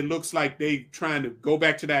 it looks like they trying to go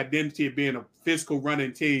back to the identity of being a physical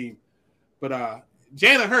running team. But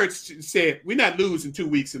Jalen Hurts said, we're not losing 2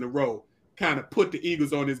 weeks in a row. Kind of put the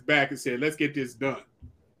Eagles on his back and said, let's get this done.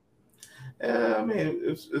 I mean,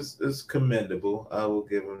 it's commendable. I will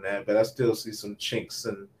give him that. But I still see some chinks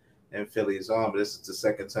in Philly's arm. This is the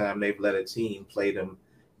second time they've let a team play them,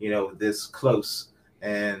 this close.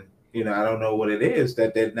 And, I don't know what it is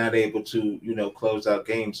that they're not able to, close out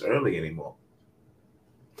games early anymore.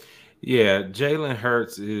 Yeah, Jalen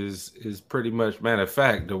Hurts is pretty much, matter of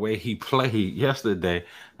fact, the way he played yesterday,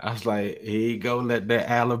 I was like, he gonna let that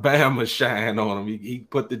Alabama shine on him. He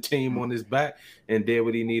put the team on his back and did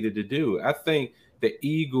what he needed to do. I think the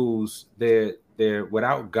Eagles, they're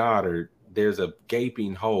without Goddard, there's a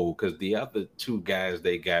gaping hole because the other two guys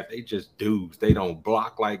they just dudes. They don't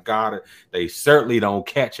block like Goddard. They certainly don't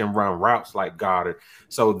catch and run routes like Goddard.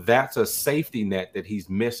 So that's a safety net that he's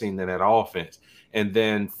missing in that offense. And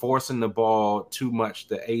then forcing the ball too much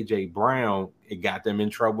to A.J. Brown, it got them in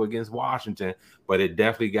trouble against Washington, but it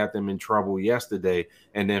definitely got them in trouble yesterday.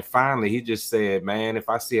 And then finally, he just said, man, if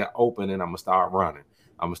I see an opening, I'm going to start running.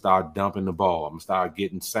 I'm going to start dumping the ball. I'm going to start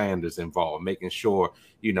getting Sanders involved, making sure,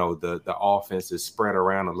 the offense is spread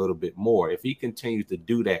around a little bit more. If he continues to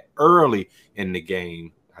do that early in the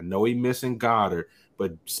game, I know he's missing Goddard,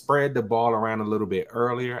 but spread the ball around a little bit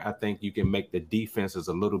earlier. I think you can make the defenses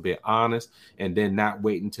a little bit honest and then not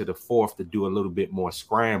wait until the fourth to do a little bit more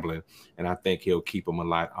scrambling. And I think he'll keep them a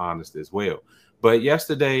lot honest as well. But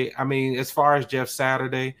yesterday, I mean, as far as Jeff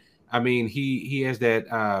Saturday, I mean, he has that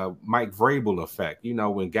Mike Vrabel effect,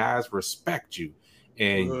 when guys respect you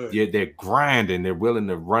and they're grinding, they're willing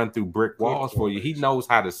to run through brick walls for you. He knows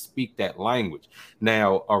how to speak that language.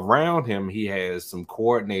 Now, around him, he has some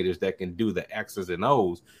coordinators that can do the X's and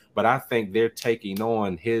O's, but I think they're taking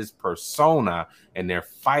on his persona and they're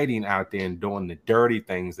fighting out there and doing the dirty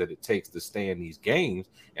things that it takes to stay in these games,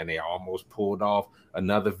 and they almost pulled off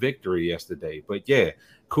another victory yesterday. But yeah,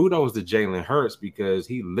 kudos to Jalen Hurts because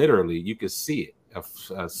he literally, you could see it,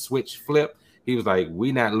 a switch flip. He was like,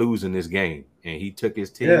 we not losing this game. And he took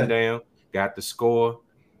his team down, got the score,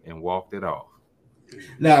 and walked it off.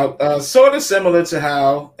 Now, sort of similar to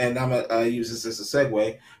how, and I'm going to use this as a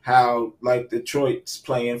segue, how, like, Detroit's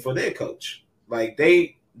playing for their coach. Like,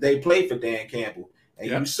 they play for Dan Campbell.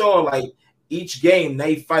 And you saw, like, each game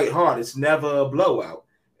they fight hard. It's never a blowout.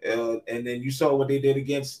 And then you saw what they did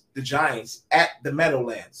against the Giants at the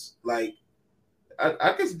Meadowlands. Like,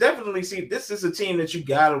 I can definitely see this is a team that you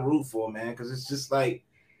got to root for, man, because it's just like,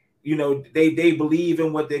 they believe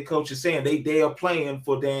in what their coach is saying. They are playing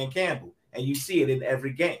for Dan Campbell, and you see it in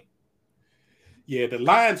every game. Yeah, the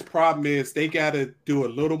Lions' problem is they got to do a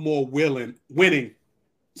little more winning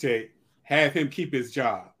to have him keep his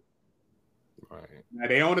job. Right. Now,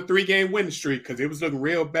 they on a 3-game winning streak because it was looking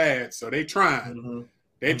real bad, so they trying. Mm-hmm.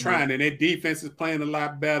 They're trying, and their defense is playing a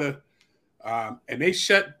lot better. And they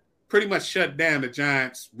pretty much shut down the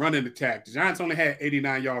Giants' running attack. The Giants only had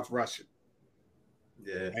 89 yards rushing.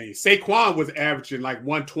 Yeah. And Saquon was averaging like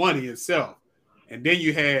 120 himself. And then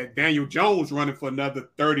you had Daniel Jones running for another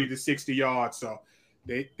 30 to 60 yards. So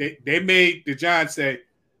they made the Giants say,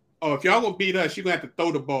 oh, if y'all going to beat us, you're going to have to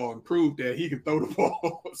throw the ball and prove that he can throw the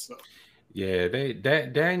ball. So. Yeah,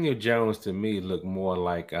 Daniel Jones to me looked more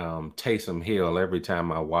like Taysom Hill every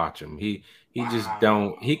time I watch him. He just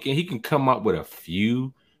don't – he can come up with a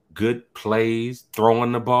few good plays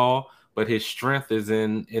throwing the ball, but his strength is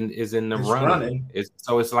in the running.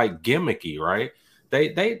 So it's like gimmicky, right?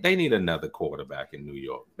 They need another quarterback in New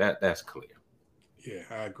York. That's clear. Yeah,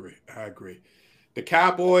 I agree. The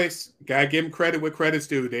Cowboys, gotta give them credit where credit's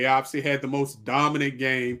due. They obviously had the most dominant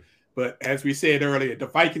game, but as we said earlier, the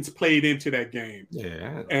Vikings played into that game.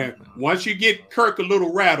 Yeah. And once you get Kirk a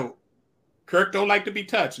little rattled, Kirk don't like to be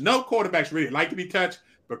touched. No quarterbacks really like to be touched,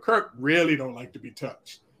 but Kirk really don't like to be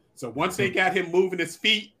touched. So once they got him moving his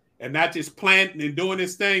feet and not just planting and doing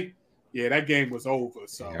his thing, yeah, that game was over.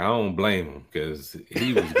 So I don't blame him because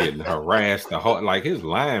he was getting harassed. Like his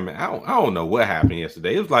lineman, I don't know what happened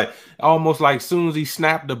yesterday. It was like almost like as soon as he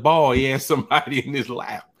snapped the ball, he had somebody in his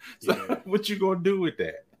lap. So what you gonna do with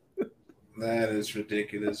that? That is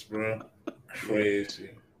ridiculous, bro.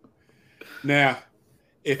 Crazy. Now,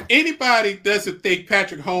 if anybody doesn't think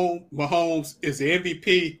Patrick Mahomes is the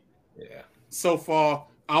MVP so far,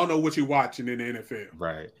 I don't know what you're watching in the NFL.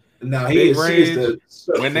 Right. No, Big he is Reg,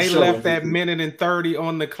 when they sure left that MVP. minute and 30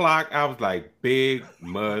 on the clock, I was like, big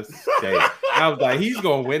mistake. I was like, he's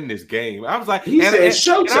gonna win this game. I was like, He said and I'm a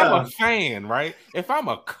showtime. fan, right? If I'm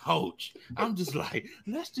a coach, I'm just like,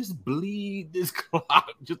 let's just bleed this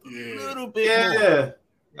clock just a little bit more.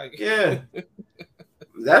 Like,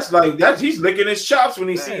 That's he's licking his chops when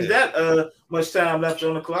he sees that much time left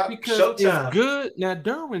on the clock. Because showtime. It's good. Now,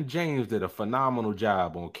 Derwin James did a phenomenal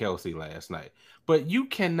job on Kelsey last night, but you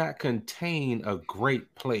cannot contain a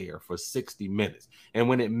great player for 60 minutes. And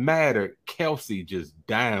when it mattered, Kelsey just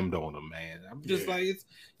dimed on him, man. I'm just like, it's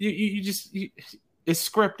it's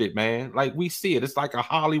scripted, man. Like, we see it. It's like a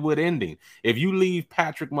Hollywood ending. If you leave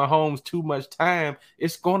Patrick Mahomes too much time,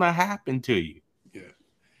 it's gonna happen to you. Yeah.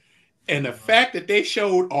 And the fact that they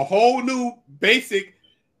showed a whole new basic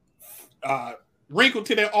wrinkle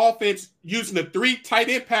to their offense using the 3 tight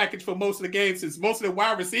end package for most of the games, since most of the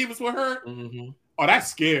wide receivers were hurt. Mm-hmm. Oh,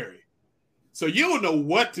 that's scary. So you don't know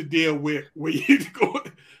what to deal with when you go.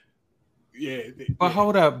 But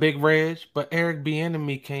hold up, Big Reg. But Eric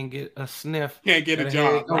Bieniemy can't get a sniff. Can't get a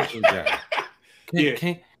job. Right.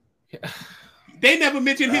 They never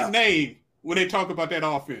mention his name when they talk about that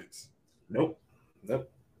offense. Nope.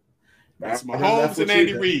 That's Mahomes and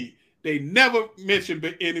Andy Reid. They never mentioned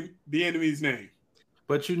the enemy's name.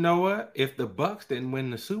 But you know what? If the Bucs didn't win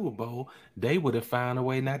the Super Bowl, they would have found a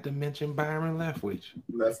way not to mention Byron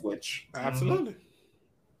Leftwich. Absolutely.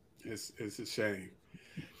 It's a shame.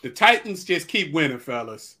 The Titans just keep winning,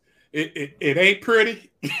 fellas. It ain't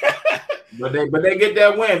pretty. but they get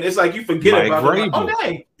that win. It's like you forget Mike about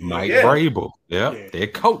Vrabel. Mike Vrabel. Yep. Their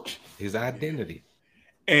coach, his identity.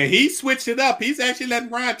 And he switched it up. He's actually letting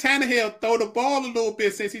Ryan Tannehill throw the ball a little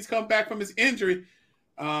bit since he's come back from his injury.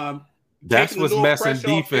 That's what's messing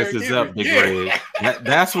defenses up, Big Red.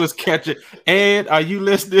 That's what's catching. Ed, are you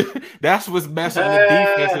listening? That's what's messing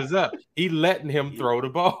the defenses up. He letting him throw the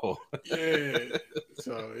ball.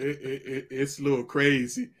 So it's a little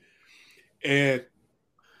crazy. And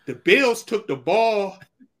the Bills took the ball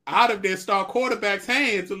out of their star quarterback's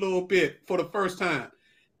hands a little bit for the first time.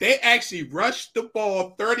 They actually rushed the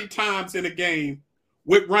ball 30 times in a game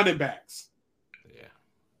with running backs.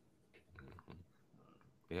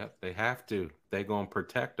 Yep, they have to. They're going to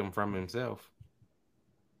protect him from himself.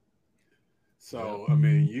 So, I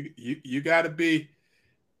mean, you got to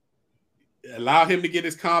allow him to get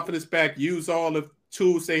his confidence back, use all the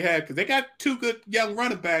tools they had, because they got 2 good young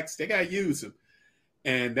running backs. They got to use them.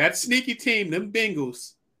 And that sneaky team, them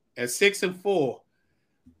Bengals, at 6-4.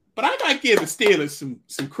 But I got to give the Steelers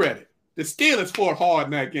some credit. The Steelers fought hard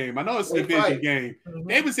in that game. I know it's a division game. Mm-hmm.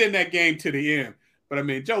 They was in that game to the end. But, I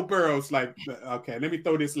mean, Joe Burrow's like, okay, let me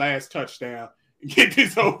throw this last touchdown and get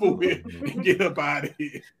this over with and get up out of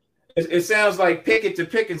here. It sounds like Pickett to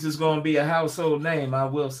Pickens is going to be a household name. I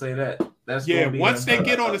will say that. That's once they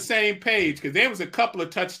get on the same page, because there was a couple of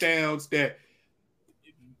touchdowns that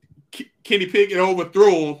Kenny Pickett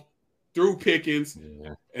overthrew through Pickens,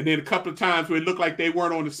 and then a couple of times where it looked like they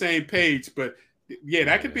weren't on the same page. But,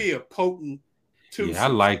 that could be a potent two. I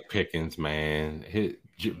like Pickens, man.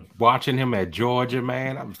 Watching him at Georgia,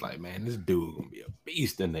 man, I was like, man, this dude gonna be a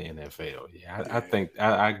beast in the NFL. I think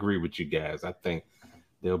I agree with you guys. I think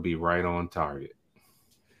they'll be right on target.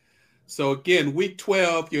 So again, week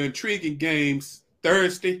 12, your intriguing games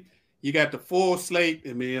Thursday. You got the full slate.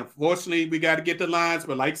 I mean, unfortunately, we got to get the lines,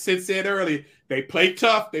 but like Sid said earlier, they play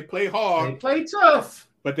tough, they play hard,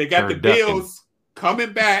 but they got the Bills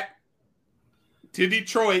coming back to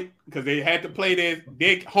Detroit because they had to play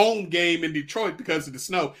their home game in Detroit because of the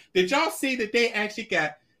snow. Did y'all see that they actually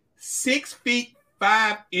got 6 feet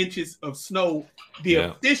 5 inches of snow, the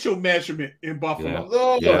official measurement in Buffalo?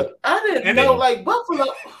 Lord, I didn't know, like Buffalo.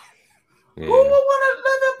 Who would want to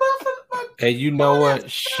live in Buffalo? And you know what?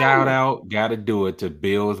 Shout out, gotta do it to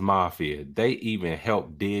Bills Mafia. They even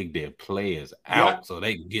help dig their players out so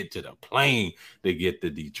they can get to the plane to get to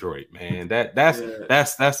Detroit, man. That's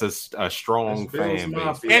a strong fan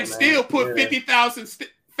base. And still put 50,000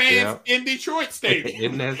 fans in Detroit Stadium.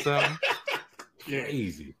 Isn't that something?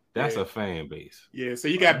 Crazy. That's a fan base. Yeah, so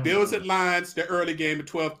you got Bills at Lions, the early game at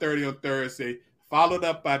 12:30 on Thursday, followed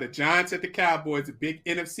up by the Giants at the Cowboys, a big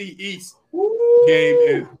NFC East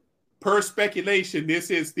game. And per speculation, this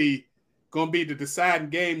is going to be the deciding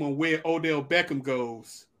game on where Odell Beckham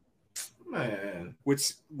goes. Man.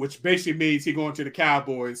 Which basically means he's going to the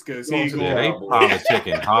Cowboys because they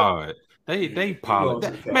politicking hard. They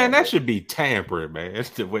politics. Man, that should be tampering, man. That's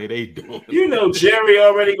the way they do it. You know Jerry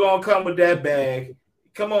already going to come with that bag.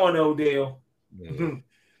 Come on, Odell. Yeah.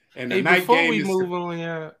 And the night before game we move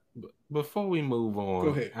on, go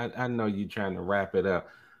ahead. I know you're trying to wrap it up.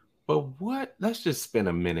 But let's just spend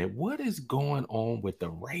a minute. What is going on with the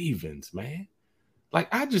Ravens, man? Like,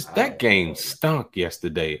 that game stunk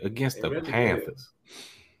yesterday against the really Panthers.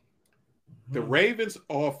 Did. The Ravens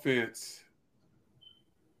offense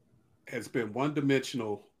has been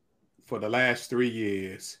one-dimensional for the last 3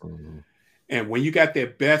 years. Mm-hmm. And when you got their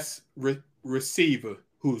best receiver,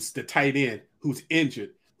 who's the tight end, who's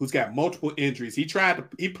injured, who's got multiple injuries, he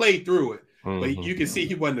played through it, but you can see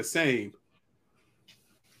he wasn't the same.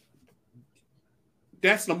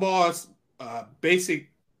 That's Lamar's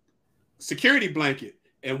basic security blanket.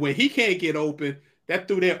 And when he can't get open, that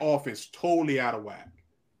threw their offense totally out of whack.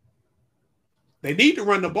 They need to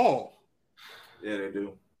run the ball. Yeah, they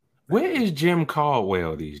do. Where is Jim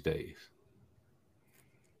Caldwell these days?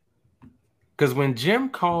 Because when Jim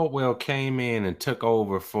Caldwell came in and took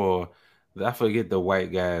over for, I forget the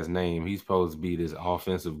white guy's name. He's supposed to be this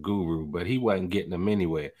offensive guru, but he wasn't getting them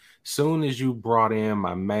anywhere. Soon as you brought in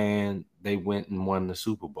my man, they went and won the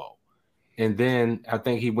Super Bowl. And then I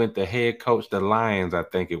think he went to head coach the Lions, I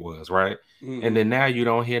think it was, right? Mm-hmm. And then now you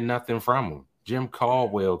don't hear nothing from him. Jim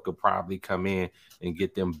Caldwell could probably come in and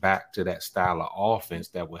get them back to that style of offense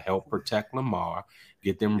that will help protect Lamar,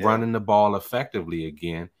 get them running the ball effectively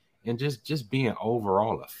again, and just being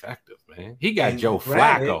overall effective, man. He got Joe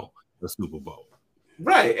Flacco the Super Bowl.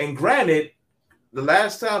 Right. And granted, the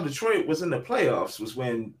last time Detroit was in the playoffs was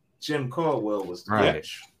when Jim Caldwell was the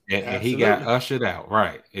coach. And he got ushered out.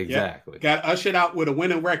 Right. Exactly. Got ushered out with a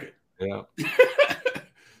winning record. Yeah.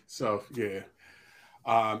 So, yeah.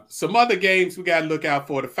 Some other games we got to look out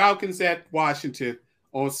for. The Falcons at Washington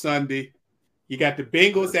on Sunday. You got the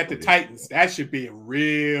Bengals at the Titans. That should be a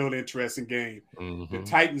real interesting game. Mm-hmm. The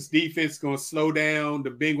Titans defense going to slow down the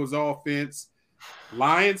Bengals offense.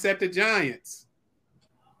 Lions at the Giants.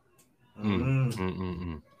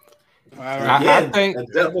 Mm-hmm. All right. I think a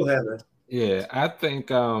doubleheader. Yeah, I think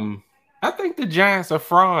the Giants are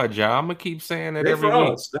fraud, y'all. I'm gonna keep saying that every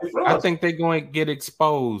week. I think they're going to get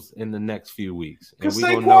exposed in the next few weeks, and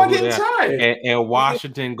we're gonna know who they are. And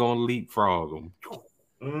Washington gonna leapfrog them.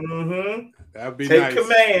 Mm-hmm. That'd be Take nice.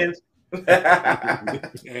 Command.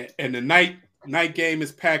 and the night game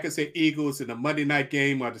is Packers at Eagles, and the Monday night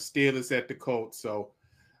game are the Steelers at the Colts. So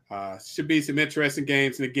should be some interesting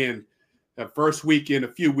games. And again, the first week in a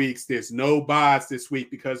few weeks, there's no buys this week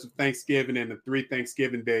because of Thanksgiving and the 3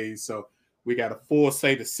 Thanksgiving days. So we got a full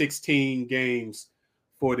slate of 16 games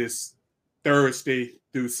for this Thursday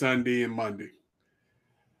through Sunday and Monday.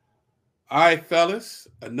 All right, fellas,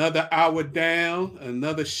 another hour down,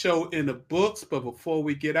 another show in the books. But before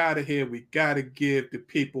we get out of here, we got to give the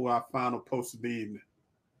people our final post of the evening.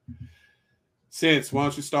 Since, why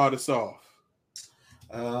don't you start us off?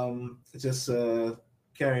 Just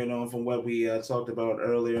carrying on from what we talked about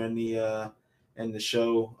earlier in the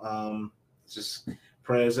show. Just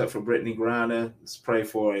prayers up for Brittany Griner. Let's pray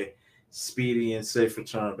for a speedy and safe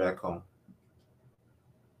return back home.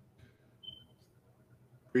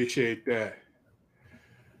 Appreciate that.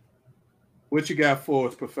 What you got for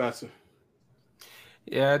us, Professor?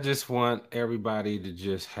 Yeah, I just want everybody to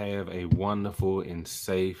just have a wonderful and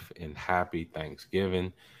safe and happy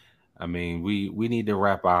Thanksgiving. I mean, we need to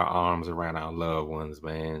wrap our arms around our loved ones,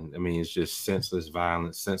 man. I mean, it's just senseless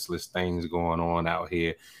violence, senseless things going on out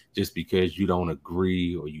here just because you don't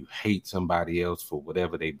agree or you hate somebody else for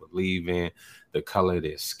whatever they believe in, the color of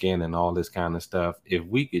their skin and all this kind of stuff. If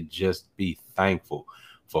we could just be thankful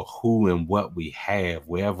for who and what we have,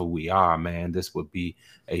 wherever we are, man, this would be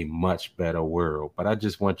a much better world. But I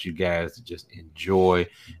just want you guys to just enjoy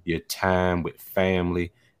your time with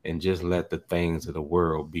family and just let the things of the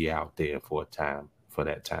world be out there for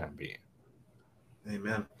that time being.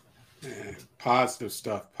 Amen. Man, positive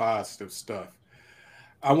stuff.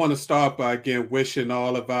 I want to start by again wishing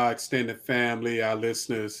all of our extended family, our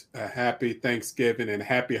listeners, a happy Thanksgiving and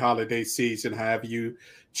happy holiday season, however you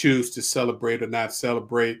choose to celebrate or not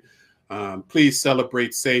celebrate. Please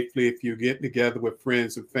celebrate safely if you're getting together with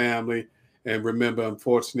friends and family. And remember,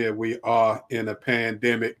 unfortunately, we are in a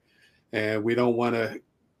pandemic and we don't want to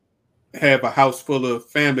have a house full of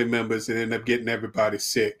family members and end up getting everybody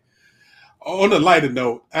sick. On a lighter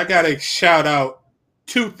note, I got to shout out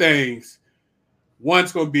 2 things.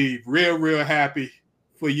 One's going to be real, real happy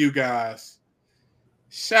for you guys.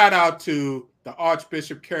 Shout out to the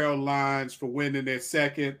Archbishop Carolines for winning their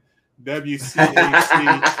second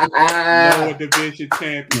WCAC lower division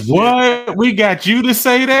championship. What? We got you to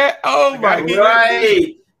say that? Oh my God.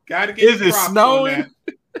 Got to give you props snowing? on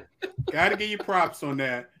that. Got to give you props on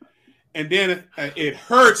that. And then it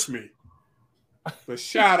hurts me. But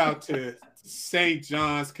shout out to St.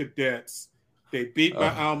 John's Cadets. They beat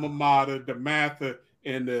my alma mater, DeMatha,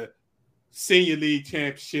 in the Senior League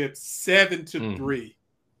Championship 7-3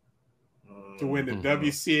 to win the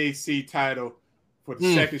WCAC title for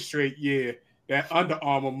the second straight year. That Under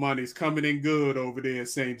Armour money's coming in good over there in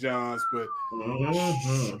St. John's, but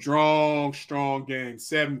strong game.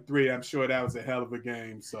 7-3. I'm sure that was a hell of a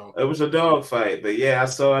game. So it was a dogfight, but yeah, I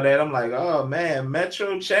saw that. I'm like, oh man,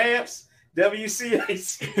 Metro champs,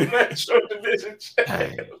 WCAC Metro Division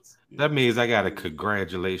champs. That means I gotta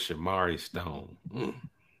congratulate Shamari Stone.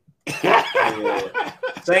 Yeah.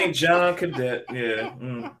 St. John Cadet. Yeah.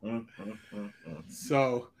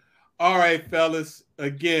 So, all right, fellas.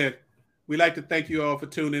 Again, we'd like to thank you all for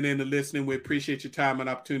tuning in and listening. We appreciate your time and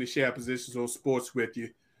opportunity to share our positions on sports with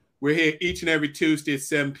you. We're here each and every Tuesday at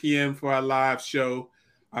 7 p.m. for our live show.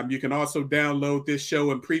 You can also download this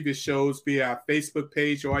show and previous shows via our Facebook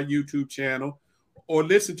page or our YouTube channel, or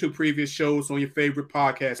listen to previous shows on your favorite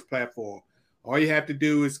podcast platform. All you have to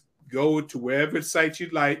do is go to wherever site you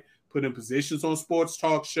like, put in Positions on Sports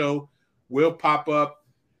Talk Show. We'll pop up.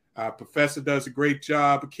 Our professor does a great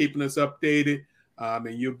job of keeping us updated,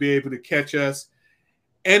 and you'll be able to catch us.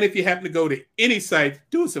 And if you happen to go to any site,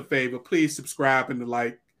 do us a favor. Please subscribe and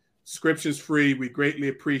like. Subscription's free. We greatly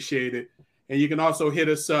appreciate it. And you can also hit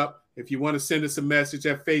us up if you want to send us a message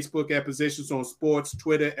at Facebook at Positions on Sports,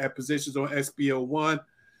 Twitter at Positions on SBO1.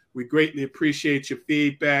 We greatly appreciate your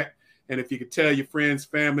feedback. And if you could tell your friends,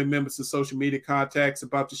 family members, and social media contacts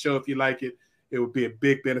about the show if you like it, it would be a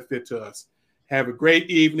big benefit to us. Have a great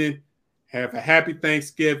evening. Have a happy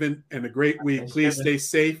Thanksgiving and a great week. Please stay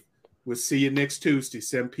safe. We'll see you next Tuesday,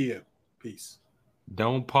 7 p.m. Peace.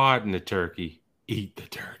 Don't pardon the turkey. Eat the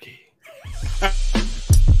turkey.